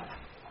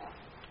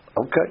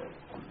 Okay.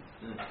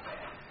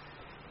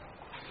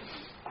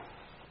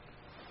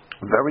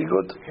 Very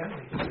good.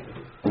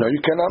 No,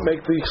 you cannot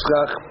make the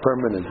schach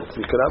permanent.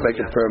 You cannot make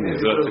it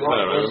permanent.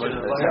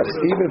 Yes,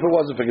 even if it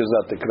wasn't for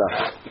Gezerat Tikra.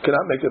 You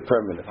cannot make it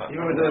permanent.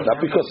 Not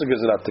because of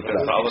Gezerat Tikra.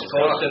 Not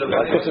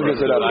because of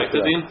Gezerat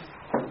Tikra.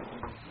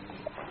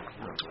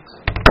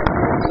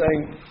 I'm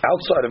saying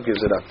outside of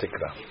Gezerat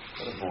Tikra.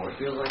 It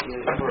feels like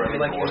you're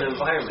like in an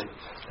environment.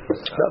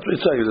 That's what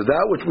he's saying.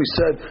 That which we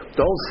said,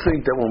 don't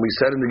think that when we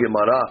said in the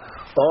Gemara,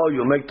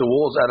 you'll make the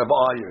walls out of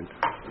iron.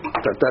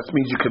 That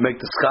means you can make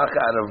the schach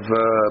out of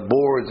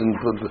boards and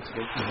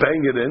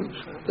bang it in.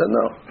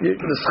 No,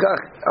 the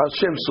schach,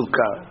 Hashem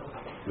Sukkah.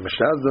 The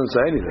Mishnah doesn't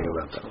say anything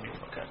about that. You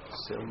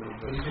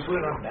can put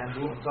it on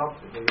bamboo on top,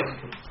 the rain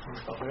can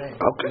stop the rain.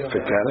 Okay, if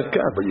it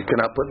can, but you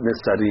cannot put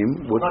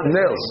nesarim with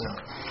nails.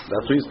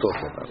 That's what he's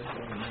talking about.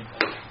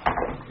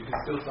 You can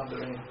still stop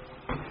the rain.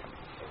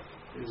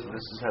 This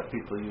is how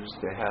people use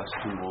their house,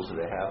 two walls of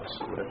their house,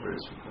 whatever it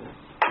is.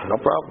 No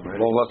problem.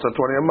 Well, that's a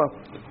 20 amma.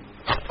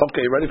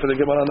 Okay, ready for the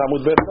Gemara on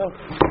Amud Bet now?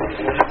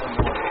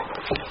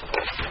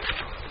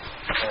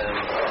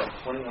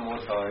 20 more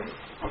time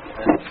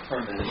and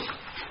permanent.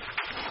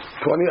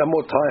 20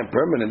 more time,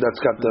 permanent. That's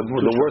got the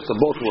worst of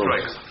both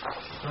worlds.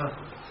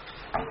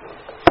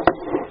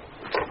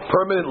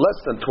 Permanent less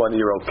than 20,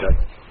 you're okay.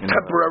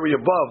 Temporary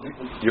above,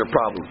 your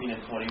problem.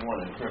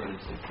 21 and permanent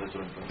 6. That's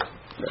what I'm saying.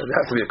 It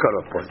has to be a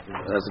cutoff point.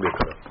 It has to be a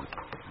cutoff point.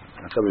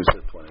 That's how we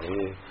said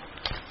 20.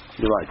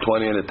 You're right.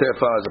 20 and a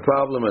tefa is a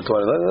problem, and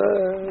 20.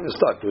 You're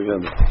stuck.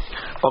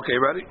 Okay,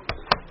 ready?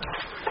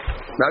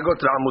 Now go to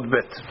the Amud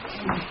Bet.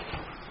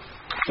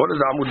 What does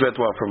the Amud Bet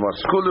want from us?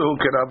 Kuluhu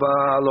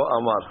kiraba lo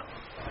amar.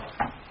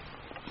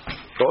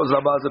 What was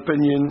Rabbah's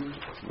opinion?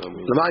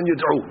 Leman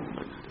yid'u.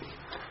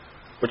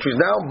 Which was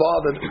now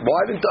bothered. Why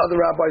didn't the other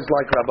rabbis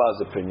like Rabbah's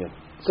opinion?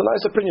 It's a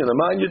nice opinion.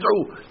 Leman yid'u.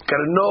 You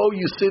gotta know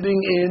you're sitting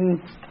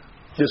in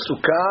the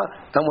sukkah,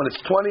 and when it's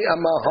 20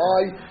 amma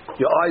high,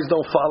 your eyes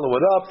don't follow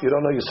it up. You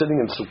don't know you're sitting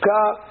in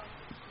sukkah.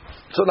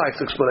 It's a nice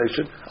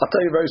explanation. I'll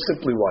tell you very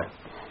simply why.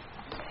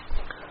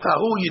 I'm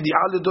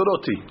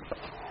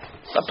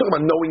talking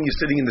about knowing you're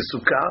sitting in the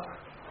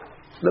sukkah.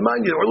 The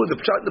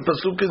pshat, the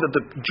pasuk is that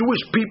the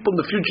Jewish people in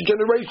the future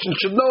generation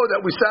should know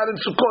that we sat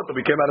in Sukkot, that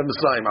we came out of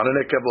Mitzrayim.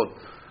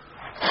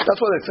 That's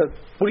what they said.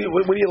 What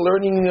are you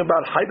learning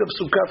about height of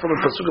sukkah from a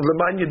pasuk of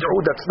Leman Yid'u?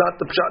 That's not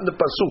the pshat in the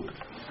pasuk.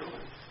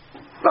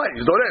 Right,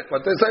 you don't ask,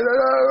 but they say,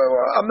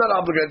 I'm not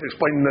obligated to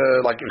explain,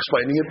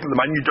 explaining it. The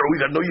man you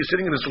always know you're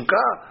sitting in the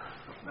sukkah.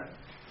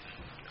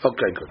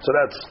 Okay, good. So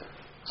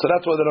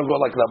that's why they don't go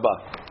like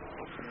Rabbah.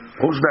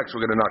 Who's next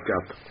we're going to knock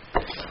out?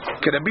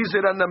 Rabbi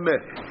Zera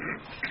Nameh.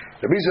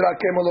 Rabbi Zera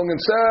came along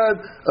and said,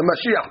 a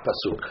Mashiach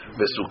pasuk.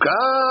 The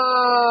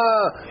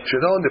sukkah,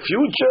 in the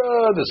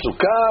future, the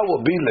sukkah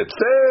will be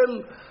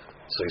letzel.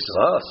 So he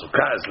says,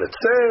 sukkah is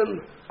letzel.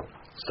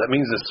 So that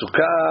means the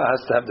sukkah has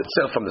to have the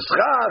tzel from the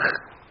schach.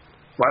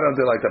 Why don't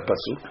they like that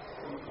pasuk?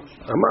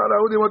 Amar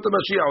Ahudi want the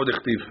Mashiach or the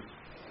chtiv.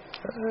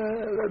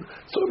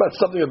 It's all about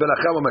something when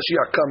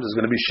Mashiach comes, there's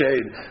going to be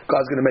shade.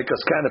 God's going to make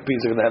us canopies,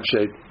 they're going to have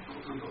shade.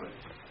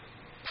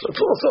 So it's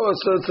also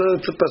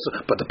it's a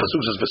pasuk. But the pasuk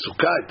says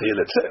v'sukkah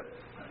te'yeletzel.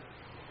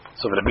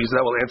 So Rabbi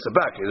Zera will answer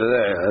back.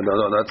 No,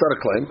 that's not a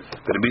claim.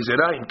 Rabbi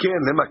Zera in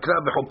ken lemakra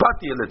v'chupat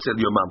te'yeletzel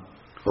yomam.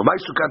 V'may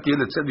sukkah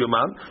te'yeletzel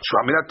yomam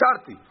shva min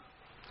atarti.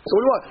 So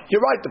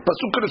you're right. The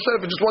pasuk could have said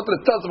if it just wanted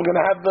to tell us we're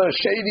going to have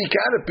shady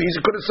canopies,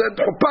 it could have said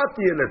chupat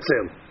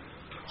te'yeletzel.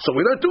 So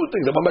we learn two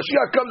things. When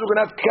Mashiach comes, we're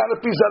going to have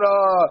canopies that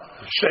are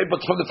shade. But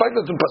from the fact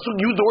that the pasuk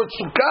used the word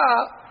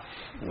sukkah,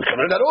 we can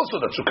learn that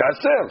also. That sukkah is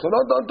sale. So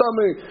don't tell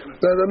me.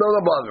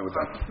 Don't bother me with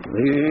that.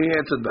 He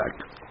answered back.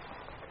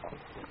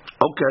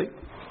 Okay.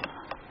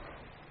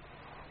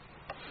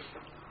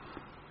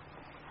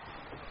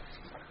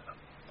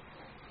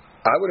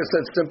 I would have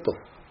said simple.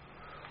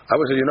 I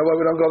would say, you know why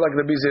we don't go like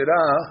Rabbi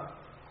Zera?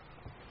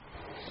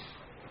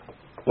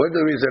 What did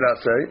Rabbi Zera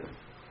say?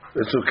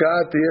 The sukkah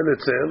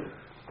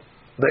te'yeletzel.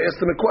 They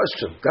asked him a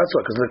question. That's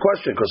why, because of the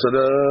question, because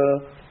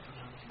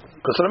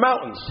of the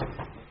mountains.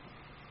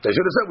 They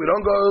should have said we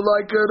don't go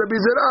like Rabbi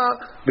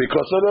Zera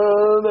because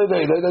of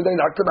they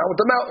knocked him out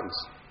with the mountains.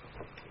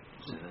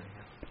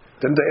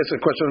 Didn't they ask a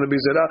question of Rabbi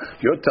Zera?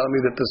 You're telling me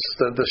that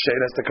the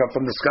shade has to come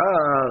from the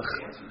schach.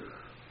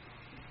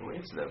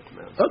 We answered that.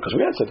 Because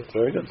we answered it.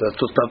 Very good.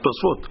 That's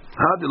Tosfot.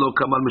 Hadi lo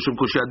kamal mishum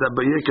kushya da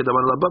baye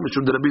kedamar laba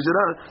mishum de Rabbi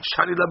Zera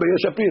shani la baye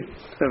shapir.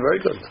 Very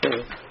good.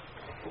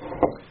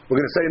 We're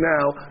going to say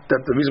now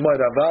that the reason why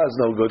Rava is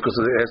no good because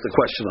they asked the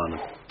question on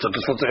him. So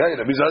Tosfot say, hey,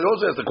 Rabbi Zera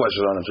also asked the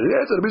question on him. So he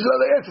answered. Rabbi Zera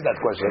they answered that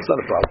question. That's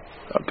not a problem.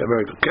 Okay,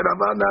 very good.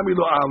 Kedamar nami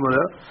lo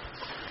amra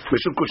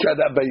mishum kushya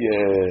da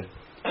baye.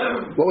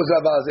 What was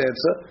Rava's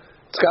answer?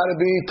 It's got to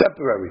be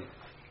temporary.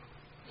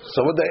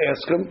 So what they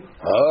ask him?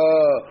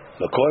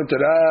 According to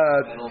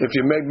that, if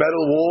you make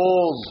metal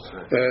walls,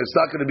 it's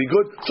not going to be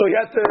good. So he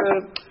had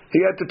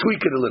to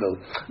tweak it a little.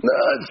 No,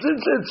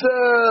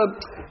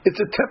 it's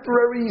a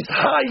temporary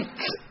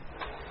height.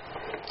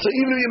 So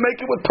even if you make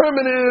it with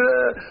permanent,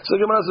 so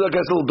the Gemara says, okay,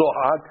 it's a little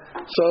dohag.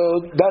 So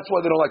that's why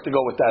they don't like to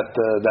go with that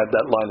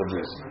line of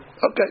reasoning.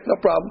 Okay, no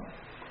problem.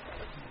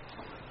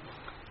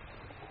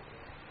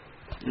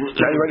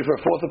 Now you ready for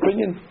a fourth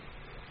opinion?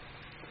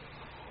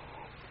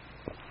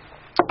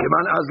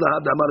 Keman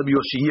azlahad amar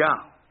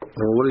b'Yoshiyah.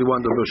 What do you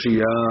want of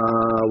Yoshiyah?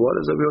 What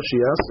does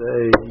Yoshiyah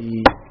say?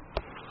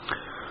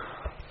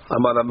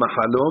 Amar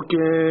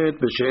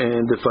mahaloket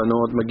b'she'en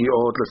defanot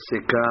magiot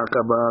l'sikach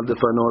אבל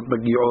defanot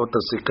magiot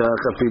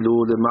l'sikach afilu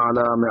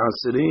למעלה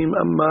מעשירים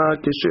amma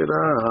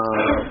keshera.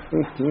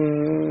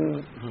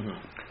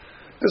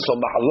 This is a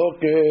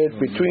mahaloket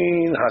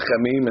between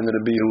Hachamim and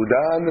Rabbi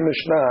Yehuda and the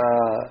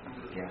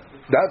Mishnah.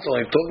 That's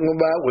only talking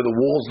about where the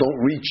walls don't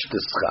reach the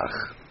schach.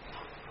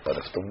 But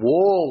if the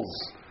walls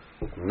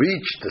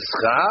reach the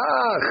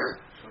schach,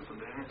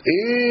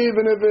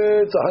 even if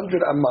it's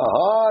 100 amma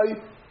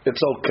high, it's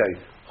okay.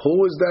 Who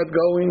is that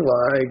going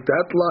like?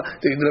 That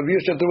the Rabbi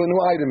Yosha threw a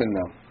new item in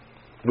now.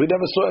 We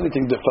never saw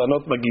anything.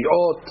 Defanot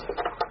magiot,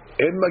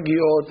 in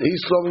magiot.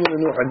 He's throwing in a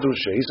new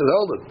hadusha. He says,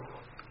 hold it.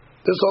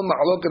 This whole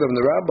ma'aloket of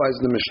the rabbis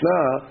in the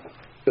Mishnah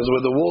is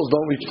where the walls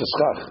don't reach the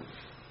schach.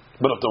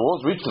 But if the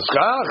walls reach the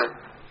schach,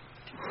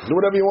 do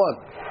whatever you want.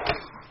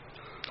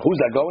 Who's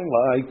that going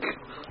like?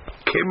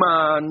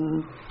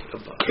 Kiman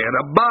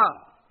Kerabba.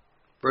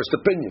 First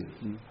opinion.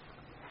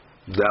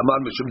 The Amar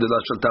Mishum de la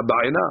Shalta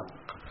Ba'ina.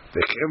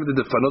 The Kem de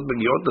Defanot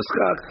Begiot the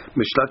Schach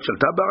Mishlat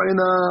Shalta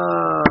Ba'ina.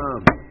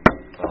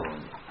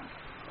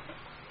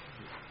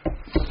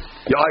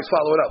 Your eyes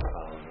follow it up.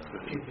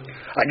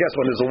 I guess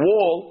when there's a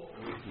wall,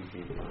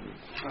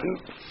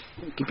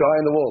 keep your eye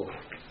on the wall.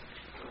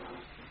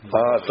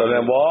 So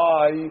then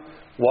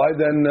why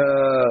then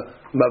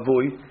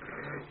Mavui?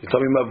 You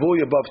told me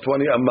Mavui above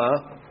 20 Amma.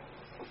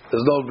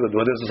 There's no good.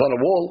 When this is on a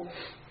wall,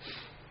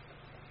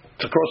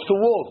 it's across the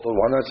wall. So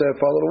why not say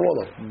follow the wall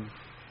up?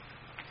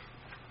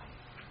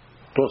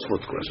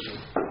 Tosfot question.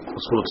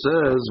 Tosfot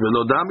says,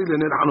 "V'lo dami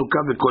le'ner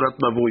Hanukkah v'korat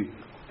mavui."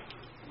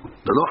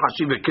 The lo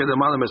hashiv v'kedem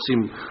ala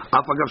mesim.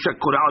 Af agav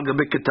she'kora al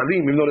gabe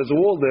ketalim. Even though there's a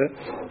wall there,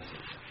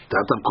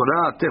 ta'atam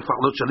kora tefach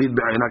lo shalit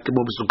be'ayna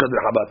kemo b'sukkah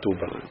v'chabat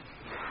tuva.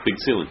 Big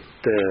ceiling.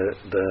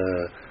 The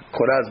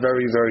kora is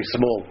very, very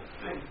small.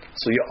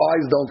 So your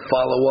eyes don't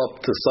follow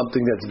up to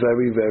something that's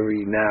very,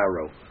 very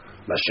narrow.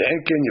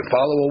 Mashenkin, you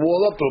follow a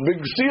wall up to a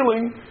big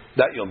ceiling,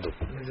 that you'll do.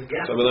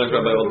 So we learned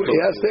Rabbi He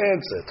has to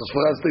answer. That's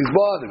what these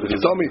bothers. Because you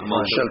told me,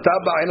 Shelta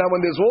ba'ina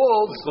when there's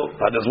walls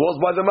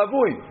by the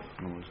mavui.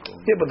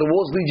 Yeah, but the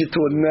walls lead you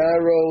to a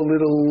narrow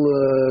little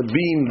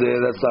beam there.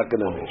 That's not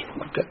going to be.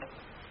 Okay.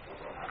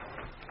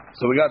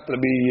 So we got to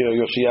be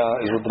Yoshia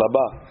is with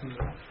Rabbah.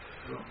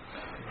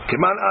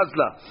 Kiman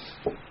Azla.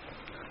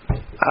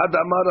 Had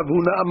Amar Rav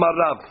Huna Amar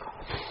Rav.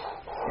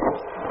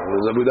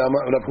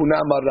 Rav Huna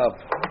Amar Rav.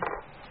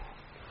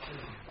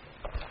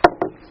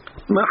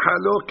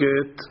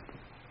 מחלוקת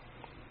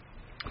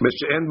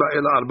בשאין בה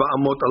אלא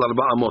 400 על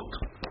 400.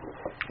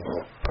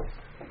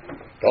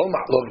 The whole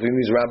מחלוקת between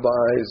these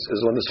rabbis is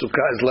when the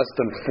sukkah is less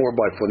than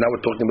 4 by 4. Now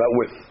we're talking about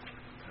width.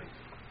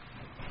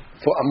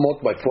 4 amot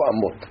by 4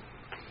 amot.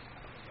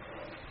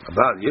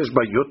 אבל יש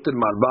בה יותר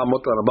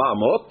מ-400 על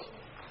 400.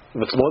 If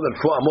it's more than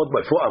 4 amot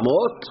by 4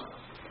 amot,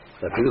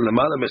 אפילו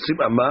למעלה מ-20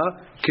 אמה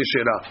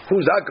כשרה.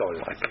 Who's that going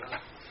like?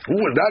 Who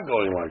is that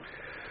going like?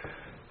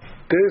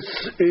 This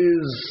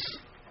is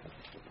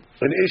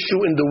an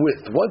issue in the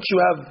width. Once you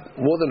have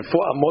more than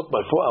 4 amot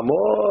by 4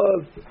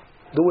 amot,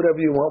 do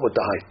whatever you want with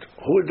the height.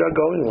 Who is that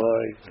going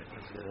like?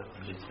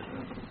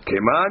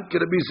 Keman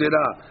kirabi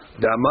zera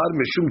damar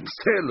mishum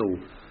tzelu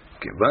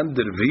kevan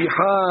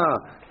derviha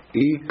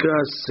ika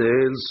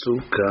sel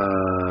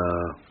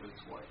sukkah.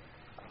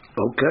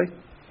 Okay,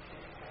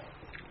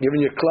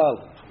 giving you a cloud.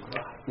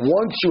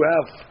 Once you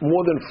have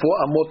more than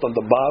 4 amot on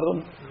the bottom,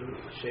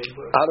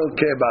 I don't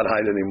care about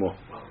height anymore.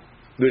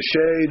 The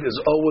shade is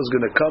always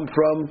going to come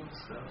from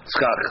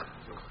Succah.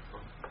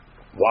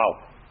 Wow,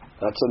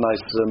 that's a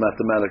nice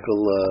mathematical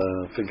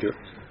figure.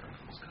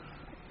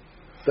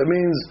 That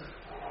means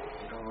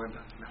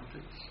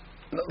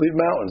leave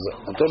mountains.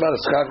 I'm talking about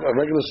a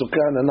regular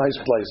Sukkah in a nice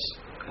place.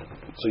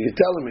 So you're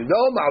telling me,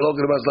 no,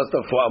 ma'alogin is less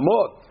than 4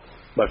 amot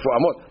by 4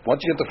 amot.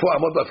 Once you get to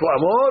 4 amot by 4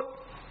 amot,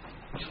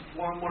 that's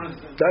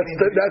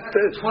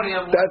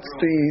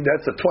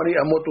the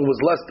 20 amot who was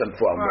less than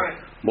 4 amot.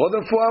 More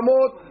than 4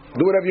 amot,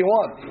 do whatever you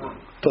want.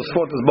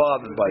 Tosfot is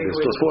bothered by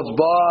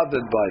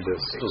this.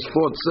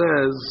 Tosfot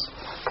says,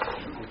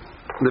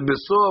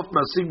 לבסוף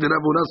מעסיק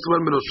דרב הונא סבר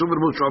מראשו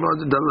ורבו שענו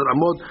עד דלר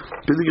אמות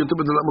פליג יותר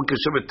בדלר אמות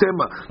כשווה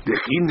תמה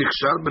דכי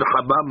נכשר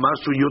ברחבה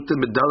משהו יותר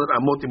מדלר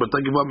אמות אם אתה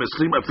גבוה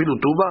מ-20 אפילו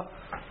טובה.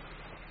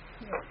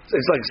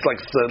 It's like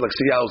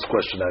Siyao's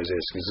question I was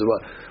asking. So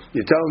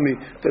you're telling me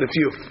that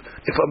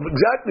if I'm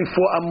exactly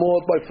 4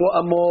 amot by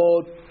 4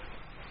 amot,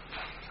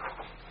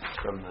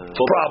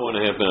 problem.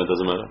 4.5 minutes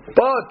doesn't matter.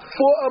 But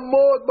 4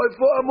 amot by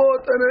 4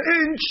 amot and an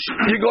inch,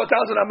 you go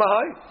 1,000 amah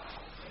high.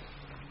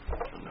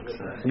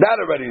 That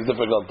already is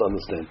difficult to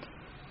understand.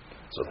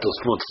 So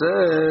Tosfot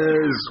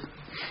says,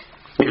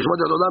 you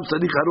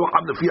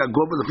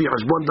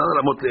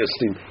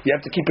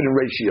have to keep it in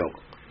ratio.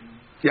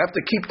 You have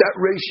to keep that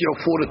ratio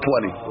 4 to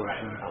 20.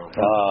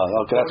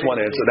 Okay, that's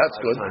one answer. That's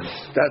good.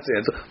 That's the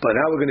answer. But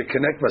now we're going to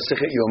connect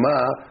Masechet Yoma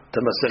to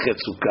Masechet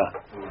Sukkah.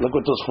 Look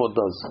what Tosfot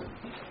does.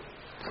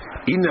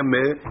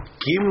 Iname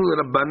kim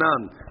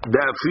rabbanan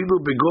da'afilu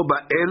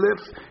begoba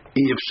 1,000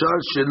 אי אפשר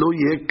שלא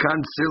יהיה כאן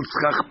צל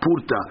סכך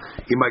פורטה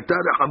אם הייתה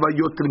רחבה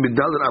יותר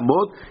מדלר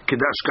אמות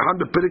כדהשכחן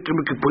בפרק יום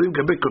הכיפורים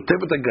לגבי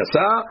כותבת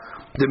הגסה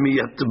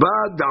דמייתבה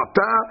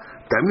דעתה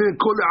תאמין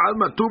כל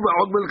העלמא טובה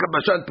עוד מלך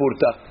הבשן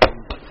פורטה.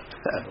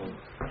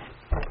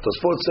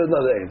 Tosfot said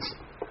another answer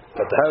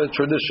that they have a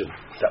tradition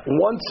that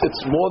once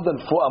it's more than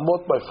 4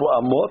 amot by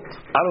 4 amot,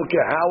 I don't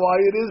care how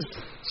high it is,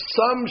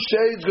 some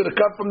shade's going to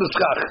come from the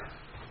schach.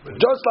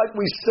 Just like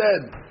we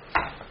said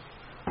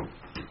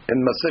in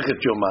Masechet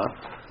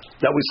Yoma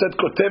that we said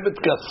Kotevet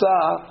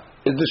Kasa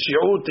is the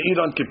Shiur to eat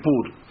on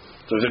Kippur.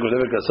 So we said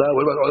Kotevet Kasa.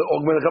 What about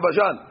Og Melech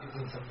HaBashan?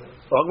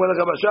 Og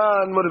Melech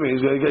HaBashan, what do you mean?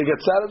 He's going to get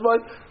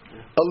satisfied?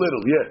 A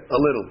little, yeah, a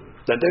little.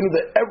 That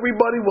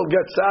everybody will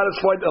get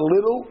satisfied a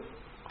little,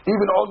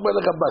 even Og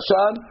Melech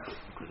HaBashan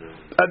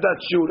at that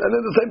Shiur. And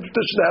then the same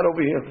tradition they had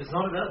over here. It's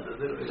not about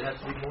it has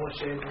to be more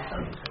shade than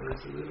sun.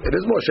 It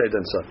is more shade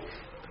than sun.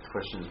 The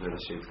question is where the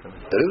shade's coming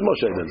from. It is more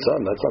shade than sun.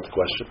 That's not the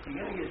question.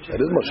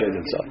 It is more shade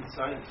than sun.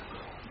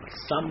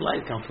 Some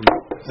light come from.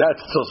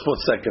 That's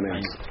Tosfot's second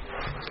answer.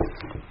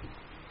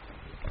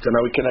 So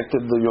now we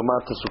connected the Yoma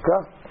to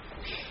Sukkah.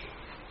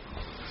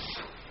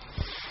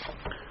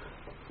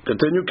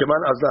 Continue.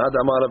 Keman azla had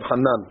amar Rav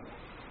Hanan.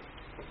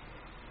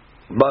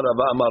 Bar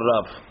Rava amar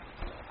Rav.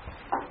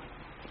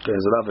 Okay,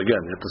 there's Rav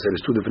again. You have to say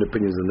there's 2 different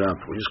opinions in Rav.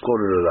 We just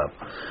quoted a Rav.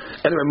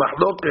 Anyway,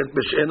 mahloket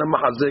b'she'ena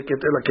mahazeket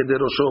ela kedei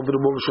rosho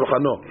v'rubo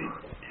v'shulchano.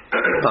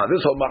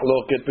 This whole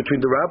mahloket between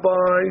the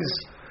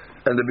rabbis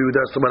and the Yehuda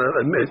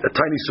a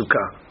tiny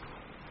sukkah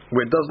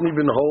where it doesn't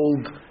even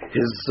hold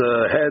his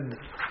head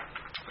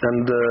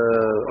and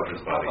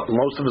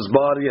most of his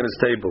body and his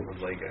table.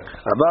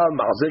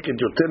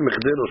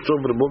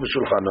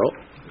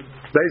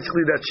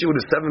 Basically, that shiur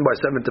is 7 by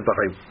 7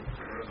 tefachim.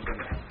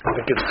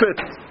 It could fit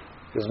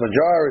his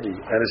majority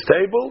and his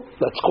table.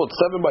 That's called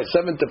 7 by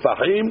 7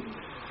 tefachim.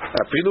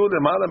 Afilu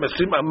lemala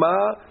mesim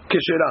amma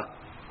keshera.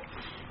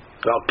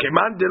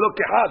 Keman de lo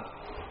kehad.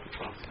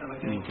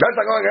 That's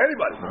not going to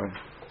anybody.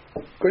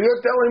 Because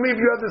you're telling me if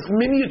you have this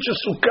miniature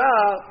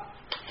sukkah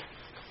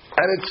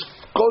and it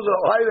goes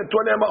higher than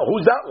 20 amma,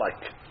 who's that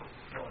like?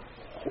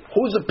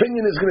 Whose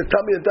opinion is going to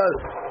tell me that?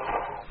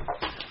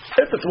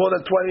 If it's more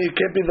than 20, it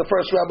can't be the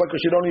first rabbi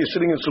because you don't know you're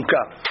sitting in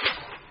sukkah.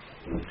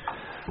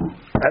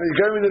 And he's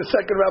going to the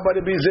second rabbi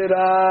to be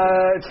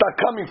zera. It's not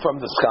coming from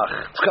the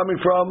schach. It's coming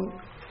from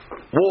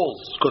walls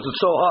because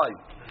it's so high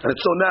and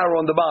it's so narrow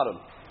on the bottom.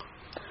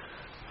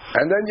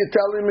 And then you're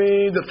telling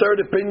me the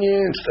third opinion,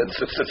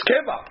 it's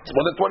keva. It's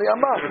more than 20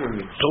 amma.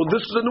 So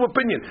this is a new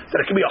opinion that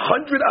it can be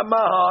 100 amma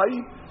high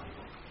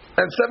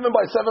and 7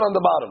 by 7 on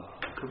the bottom.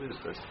 Could be the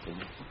first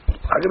opinion.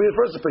 How can be the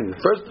first opinion?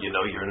 First, You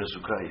know you're in a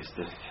sukkah. You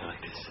still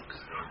like this.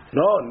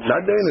 no,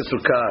 not there in the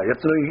sukkah. You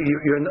have to know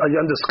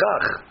you're on the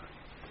schach.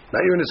 Not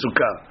you're in the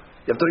sukkah.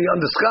 You have to know you're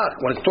on the schach.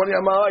 When it's 20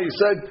 amma high, you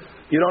said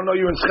you don't know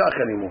you're in schach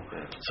anymore.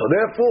 So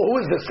therefore, who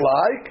is this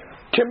like?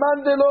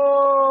 Kimandelo,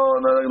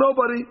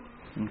 nobody.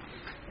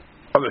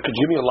 Okay, could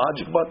you give me a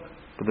logic, but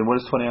then what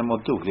does 20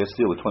 amot do? He has to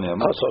deal with 20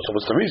 amot. so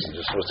what's the reason?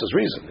 Just what's his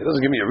reason? He doesn't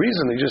give me a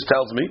reason. He just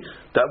tells me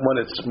that when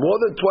it's more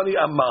than 20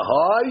 amma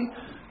high,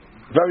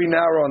 very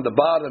narrow on the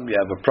bottom, you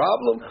have a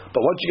problem.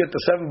 But once you get to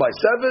 7 by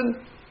 7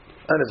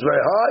 and it's very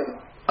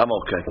high, I'm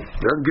okay.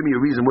 He doesn't give me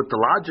a reason what the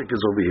logic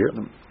is over here.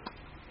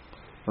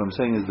 What I'm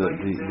saying is that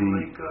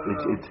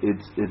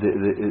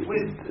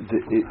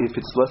if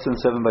it's less than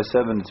 7 by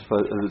 7, it's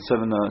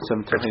 7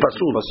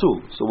 pasul.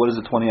 So what does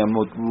the 20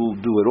 amot rule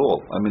do at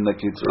all? I mean, like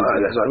it's.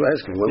 That's what I'm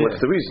asking. What's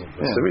the reason?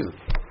 What's the reason?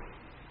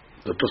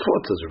 The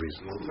Tosfot says a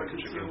reason.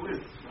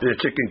 The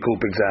chicken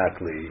coop,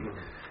 exactly.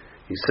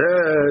 He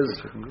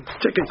says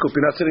chicken coop.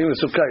 You're not sitting in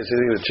the sukkah. You're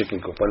sitting in a chicken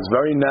coop. When it's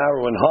very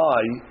narrow and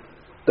high,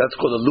 that's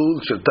called a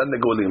lul shel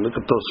tanegolim. Look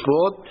at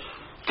Tosfot.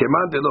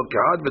 כמאן דלא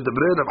כעד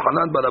ודברי רב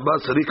חנן ברבה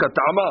סריקה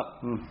טעמה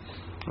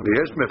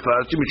ויש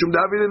מפרשים משום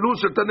דאבי ללול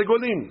של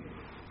תרנגולים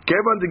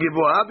כיוון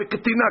דגבוהה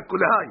וקטינה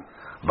כולהי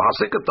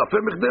ועשה כתפה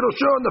מכדי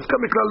ראשו נפקא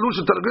מכלל לול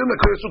של תרנגולים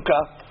לקרוא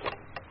סוכה.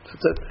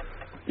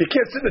 You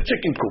can't sit in a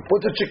chicken coop.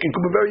 What's a chicken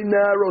coop? A very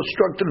narrow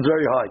structure that's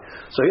very high.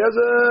 So he has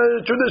a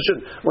tradition.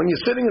 When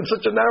you're sitting in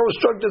such a narrow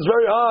structure that's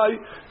very high,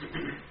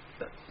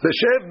 the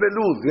shev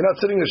belul, you're not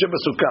sitting in the shev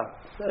sukkah.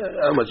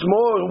 It's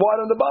more wide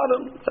on the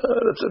bottom.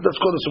 That's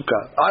called a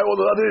sukkah. All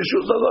the other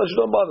issues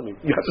don't bother me.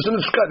 You have to sit in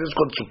the sukkah. This is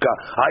called sukkah.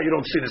 You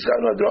don't see the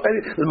sukkah.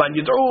 The man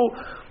you don't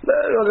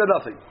get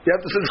nothing. You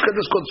have to sit in the sukkah.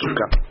 This is called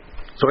sukkah.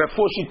 So we have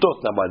 4 shitot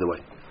now, by the way.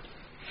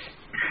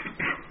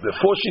 The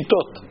 4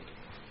 shitot.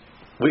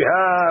 We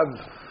have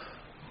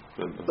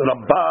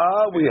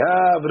Rabbah, we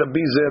have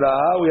Rabbi Zera,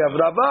 we have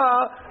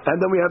Rava, and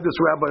then we have this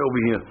rabbi over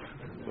here,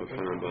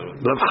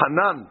 Rav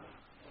Hanan.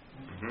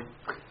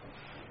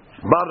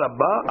 Bar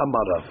Rabbah,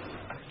 Amar Rav.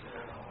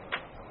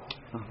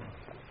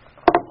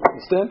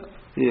 Understand?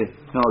 Yeah.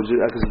 No,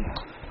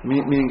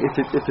 meaning if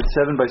it's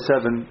 7 by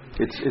 7,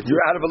 it's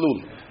you're out of a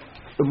lul.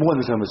 More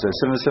than 7 by 7.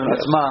 7 by 7.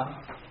 That's ma.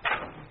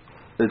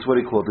 It's what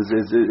he called. It's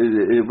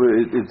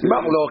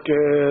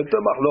Mahloket. The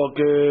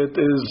Mahloket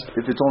is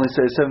if it's only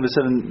say 7 by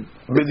 7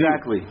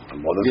 exactly.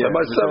 More than 7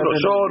 by 7.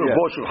 Roshon,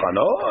 Ubo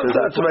Shulchano.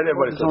 That's what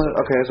everybody says.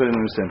 Okay, that's what I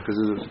understand. Because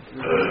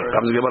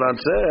comes the Gemara and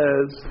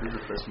says. This is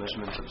the first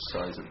measurement of the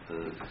size of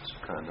the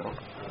sukkah. No.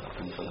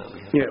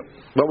 Yeah.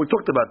 Well, we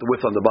talked about the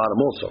width on the bottom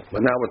also,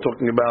 but now we're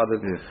talking about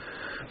it.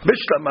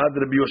 Bishlamad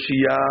Rabbi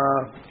Yoshia.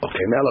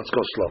 Okay, now let's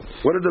go slow.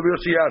 What did Rabbi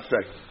Yoshia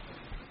say?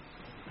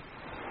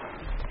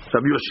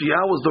 Rabbi Yoshia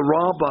was the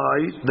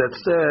rabbi that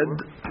said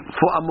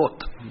 4 amot.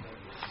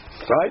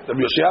 Right?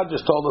 Rabbi Yoshia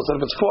just told us that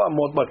if it's 4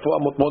 amot, by 4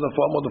 amot, more than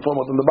 4 amot, and 4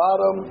 amot on the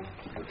bottom,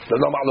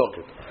 there's no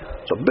ma'loket.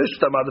 So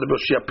Bishtamad Rabbi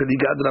Yoshia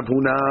Peligad Rav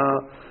Huna,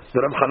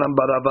 the Rav Hanan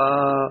Barava.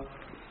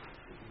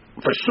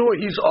 For sure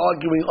he's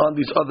arguing on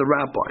these other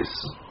rabbis.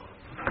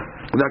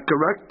 Is that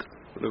correct?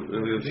 Where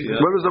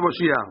was Rabbi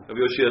Yoshia? Rabbi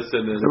Yoshia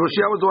said that. Rabbi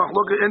Yoshia was the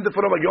machloket in the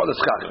front of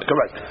Schach.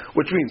 Correct.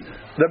 Which means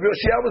Rabbi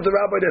Yoshia was the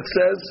rabbi that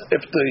says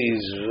if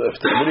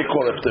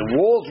the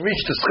walls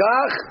reach the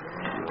Schach,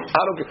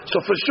 I don't care.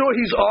 So for sure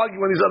he's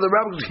arguing these other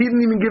rabbis because he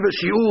didn't even give a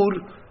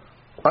shiur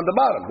on the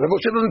bottom. Rabbi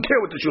Yoshia doesn't care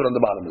what the shiur on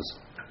the bottom is.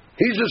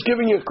 He's just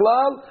giving you a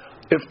klal.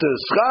 If the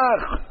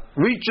Schach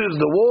reaches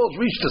the walls,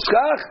 reach the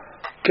Schach,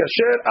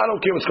 kasher, I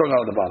don't care what's going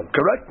on the bottom.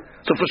 Correct.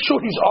 So for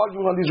sure he's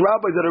arguing on these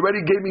rabbis that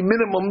already gave me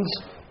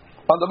minimums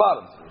on the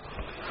bottom.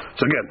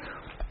 So again,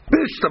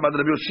 Bishtamad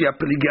Rabbi Yoshia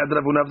Peligad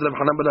Rav Huna Rav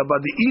Hanan Bar Abba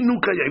Inu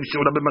Kayev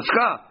Shiur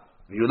B'Mashka.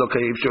 You don't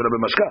Kayev Shiur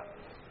B'Mashka.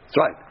 That's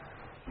right.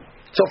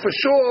 So for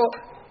sure,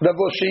 Rabbi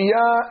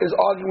Yoshia is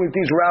arguing with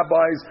these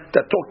rabbis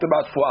that talked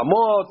about 4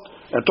 amot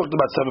and talked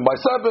about 7 by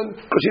 7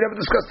 because he never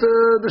discussed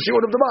the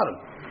shiur of the bottom.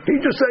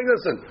 He's just saying,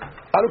 listen,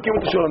 I don't care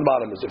what the shiur on the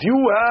bottom is. If you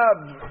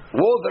have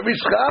walls that reach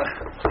Schach,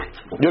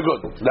 you're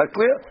good. Is that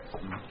clear?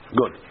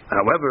 Good.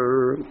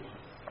 However,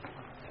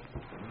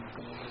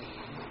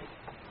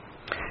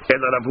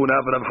 Rav Huna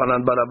and Rav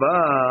Hanan Baraba,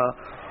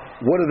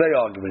 what are they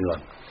arguing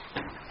on?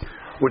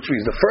 Which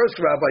means the first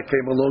rabbi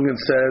came along and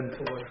said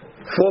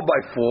 4 by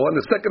 4, and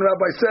the second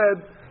rabbi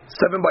said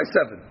 7 by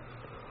 7.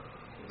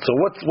 So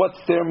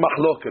what's their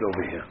mahloket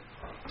over here?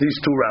 these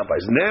two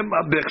rabbis.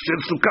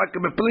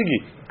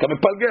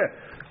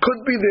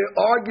 Could be their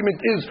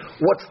argument is,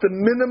 what's the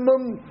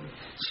minimum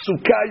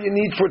sukkah you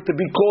need for it to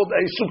be called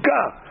a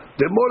sukkah?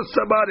 The more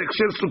sabar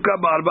ekshir sukkah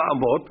ba'arba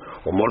amot,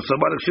 or more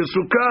sabar ekshir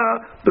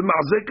sukkah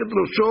b'ma'zeket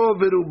rosho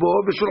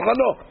v'rubo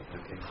v'shulchano.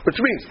 Which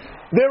means,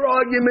 their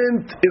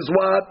argument is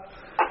what?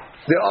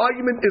 Their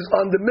argument is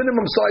on the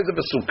minimum size of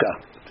a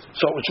sukkah.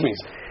 So, which means,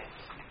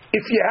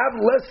 if you have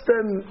less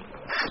than,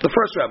 the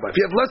first rabbi, if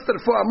you have less than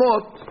 4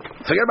 amot,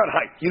 forget about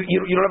height. You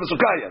don't have a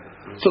sukkah yet.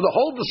 So the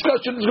whole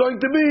discussion is going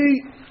to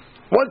be,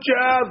 once you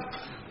have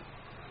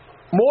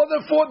more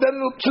than 4, then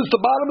since the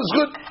bottom is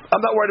good,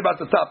 I'm not worried about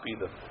the top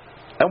either.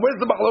 And where's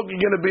the machloket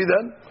going to be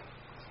then?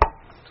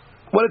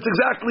 When it's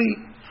exactly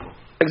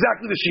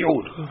the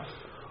shiur.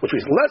 Which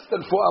means less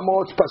than 4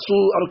 amot,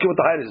 pasul, I don't care what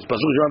the height is,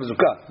 pasul, you don't have a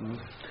sukkah.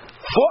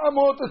 4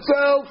 amot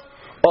itself,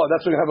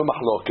 that's when you have a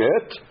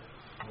machloket.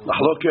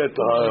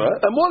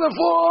 And more than 4,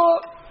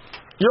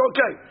 you're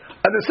okay.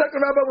 And the second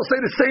rabbi will say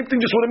the same thing,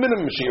 just with a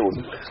minimum shiur.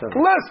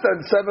 Less than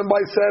 7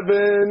 by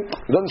 7,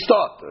 it doesn't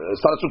start.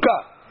 It's not a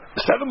sukkah.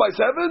 7 by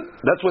 7,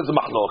 that's when it's a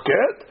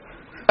machloket.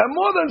 And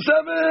more than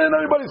 7,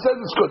 everybody says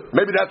it's good.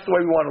 Maybe that's the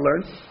way we want to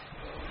learn.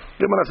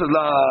 Gemara says,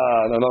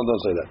 no,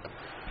 don't say that.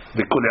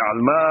 V'kuli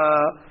alma,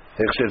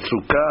 hechsher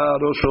sukkah,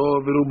 rosho,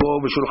 v'rubo,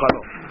 v'shulchano.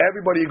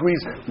 Everybody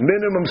agrees,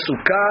 minimum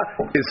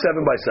sukkah is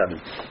 7 by 7.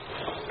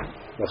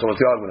 That's what's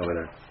the argument over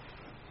there.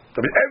 I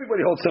mean,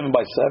 everybody holds 7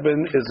 by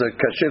 7 is a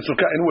kasher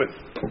sukkah in width.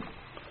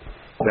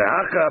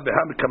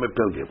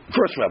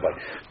 First rabbi,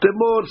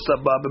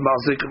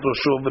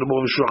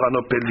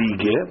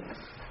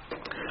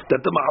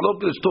 that the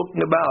ma'alot is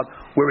talking about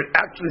where it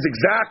actually is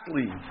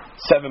exactly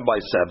 7 by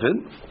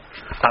 7.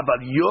 But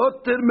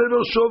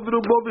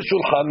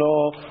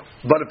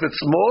if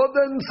it's more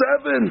than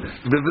 7,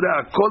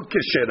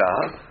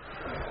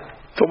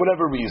 for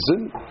whatever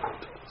reason,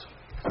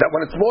 that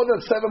when it's more than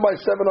 7 by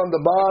 7 on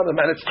the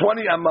bottom and it's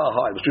 20 amma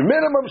high, which is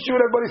minimum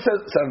shiur, everybody says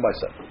 7 by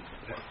 7.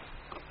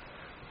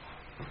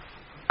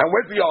 And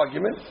where's the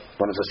argument?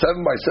 When it's a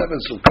 7 by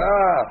 7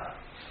 sukkah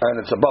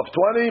and it's above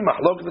 20,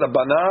 mahloket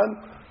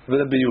rabbanan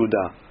v'Rabbi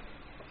Yehuda.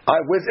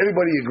 Where's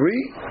everybody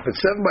agree? If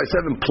it's 7 by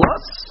 7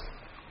 plus,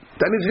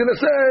 then he's going to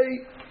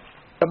say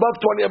above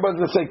 20, everybody's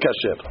going to say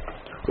kasher.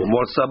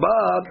 Umor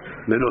sabad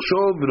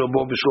mirosho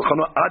v'robo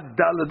v'shulchano ad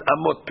daled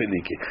amot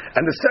peliki.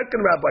 And the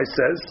second rabbi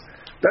says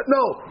that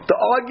no, the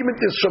argument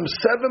is from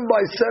 7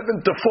 by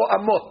 7 to 4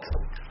 amot.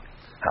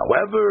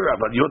 However,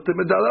 aval yoter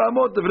medaled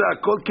amot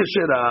v'akol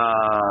keshera.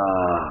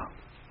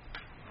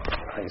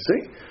 You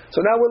see?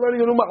 So now we're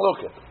learning a new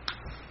machloket.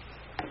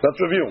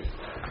 Let's review.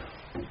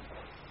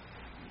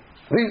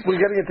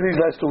 We're getting into these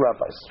last two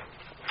rabbis.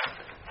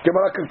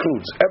 Gemara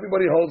concludes.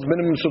 Everybody holds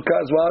minimum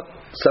sukkah is what?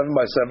 7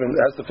 by 7.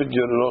 It has to fit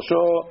your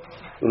rosho,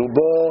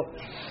 rubo,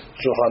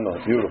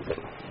 shulchano. Beautiful.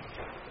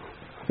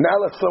 Now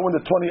let's throw in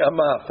the 20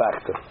 amma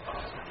factor.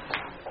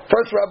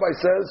 First rabbi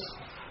says,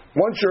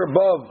 once you're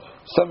above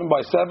 7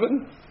 by 7, I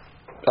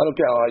don't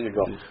care how high you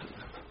go.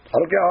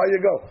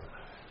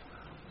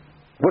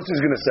 What's he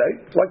going to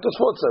say? Like the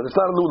Tosfot said, it's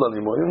not a lul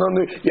anymore.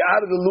 You're out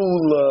of the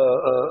lul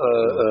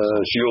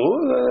shiur.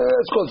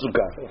 It's called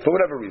sukkah for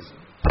whatever reason.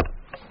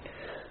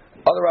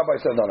 Other rabbis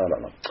said, no. 7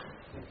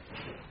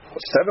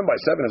 by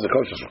 7 is a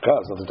kosher sukkah.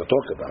 There's nothing to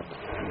talk about.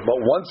 But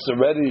once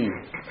already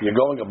you're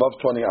going above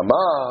 20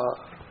 amma,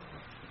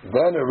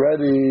 then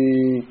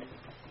already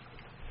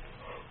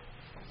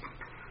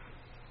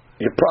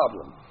your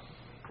problem.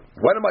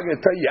 When am I going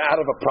to tell you you're out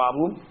of a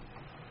problem?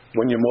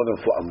 When you're more than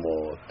 4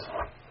 amot.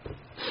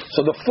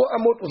 So the 4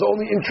 amot was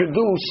only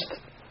introduced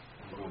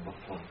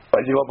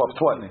when you go above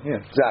 20.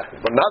 Yeah, exactly.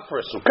 But not for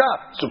a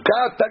sukkah.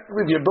 Sukkah,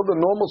 technically, if you build a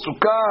normal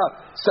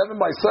sukkah, 7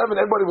 by 7,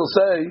 everybody will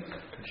say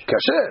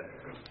kasher.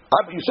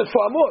 You said 4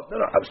 amot.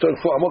 No, I was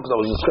saying 4 amot because I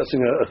was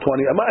discussing a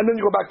 20 amot. And then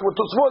you go back to what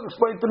Tosfot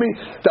explained to me,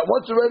 that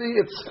once already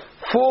it's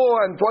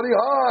 4 and 20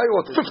 high,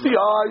 or it's 50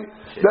 high,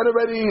 then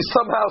already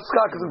somehow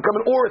Sukkah isn't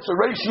coming, or it's a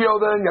ratio,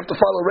 then you have to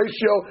follow a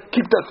ratio,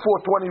 keep that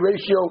 4-20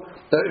 ratio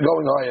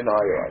going higher and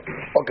higher.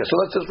 Okay, so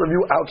let's just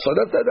review outside.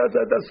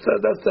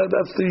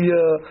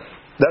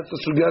 That's the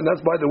sugya, and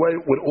that's, by the way,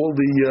 with all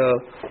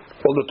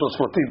the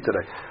Tosfotim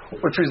today.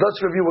 Which means,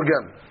 let's review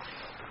again.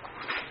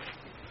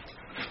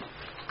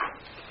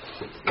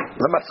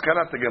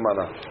 למסקנת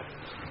הגמרא.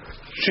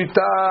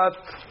 שיטת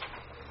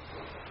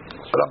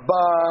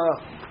רבה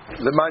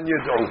למען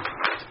ידעו.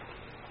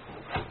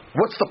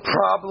 What's the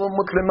problem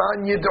with למען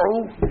ידעו?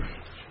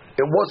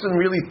 It wasn't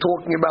really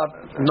talking about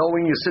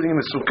knowing you're sitting in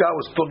the sukkah, it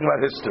was talking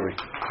about history.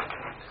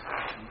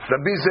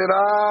 Rabbi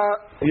Zera,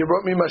 you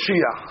brought me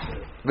Mashiach.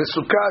 The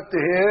sukkah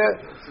teheh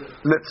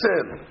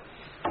letzir.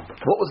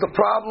 What was the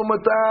problem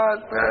with that?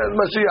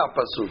 Mashiach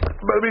pasuk.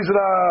 Rabbi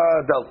Zera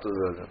dealt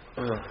with it.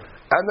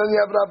 And then you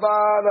have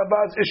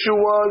Rabba's issue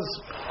was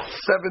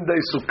 7-day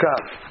sukkah,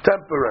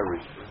 temporary.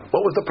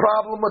 What was the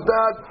problem with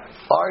that?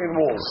 Iron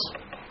walls.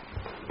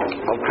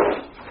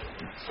 Okay.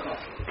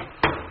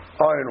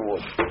 Iron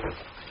walls.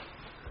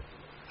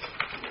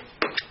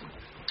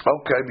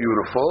 Okay,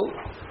 beautiful.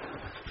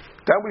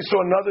 Then we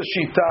saw another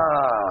shita.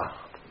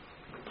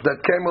 that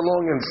came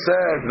along and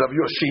said, Rav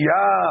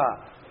Yoshia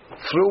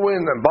threw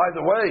in, and by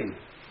the way,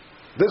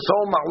 this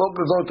whole mahlok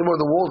is only to where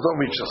the walls don't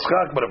reach the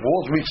schach, but if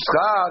walls reach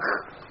schach,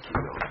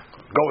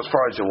 go as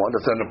far as you want.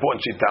 That's an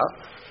important shita.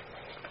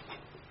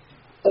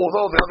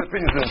 Although the other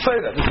opinions didn't say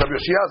that, this is Rav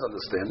Yoshia's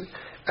understanding.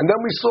 And then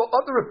we saw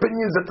other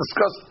opinions that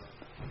discussed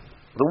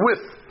the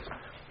width.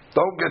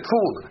 Don't get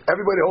fooled.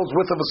 Everybody holds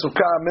width of a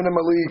sukkah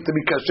minimally to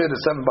be kasher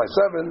is 7 by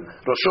 7.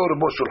 Rosho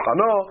Rebo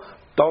Shulchano.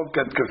 Don't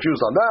get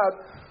confused on that.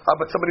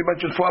 But somebody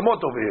mentioned 4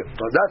 amot over here.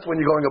 So that's when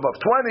you're going above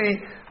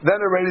 20. Then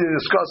we're ready to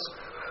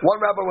discuss.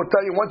 One rabbi will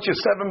tell you once you're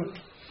 7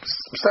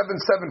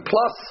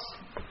 plus,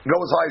 go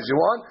as high as you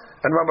want.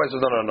 And rabbi says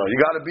no. You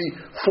got to be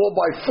 4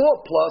 by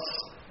 4 plus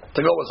to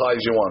go as high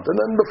as you want. And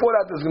then before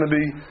that there's going to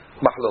be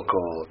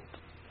mahlokot.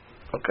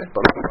 Okay.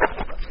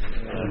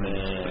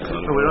 So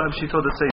we don't have shittot that say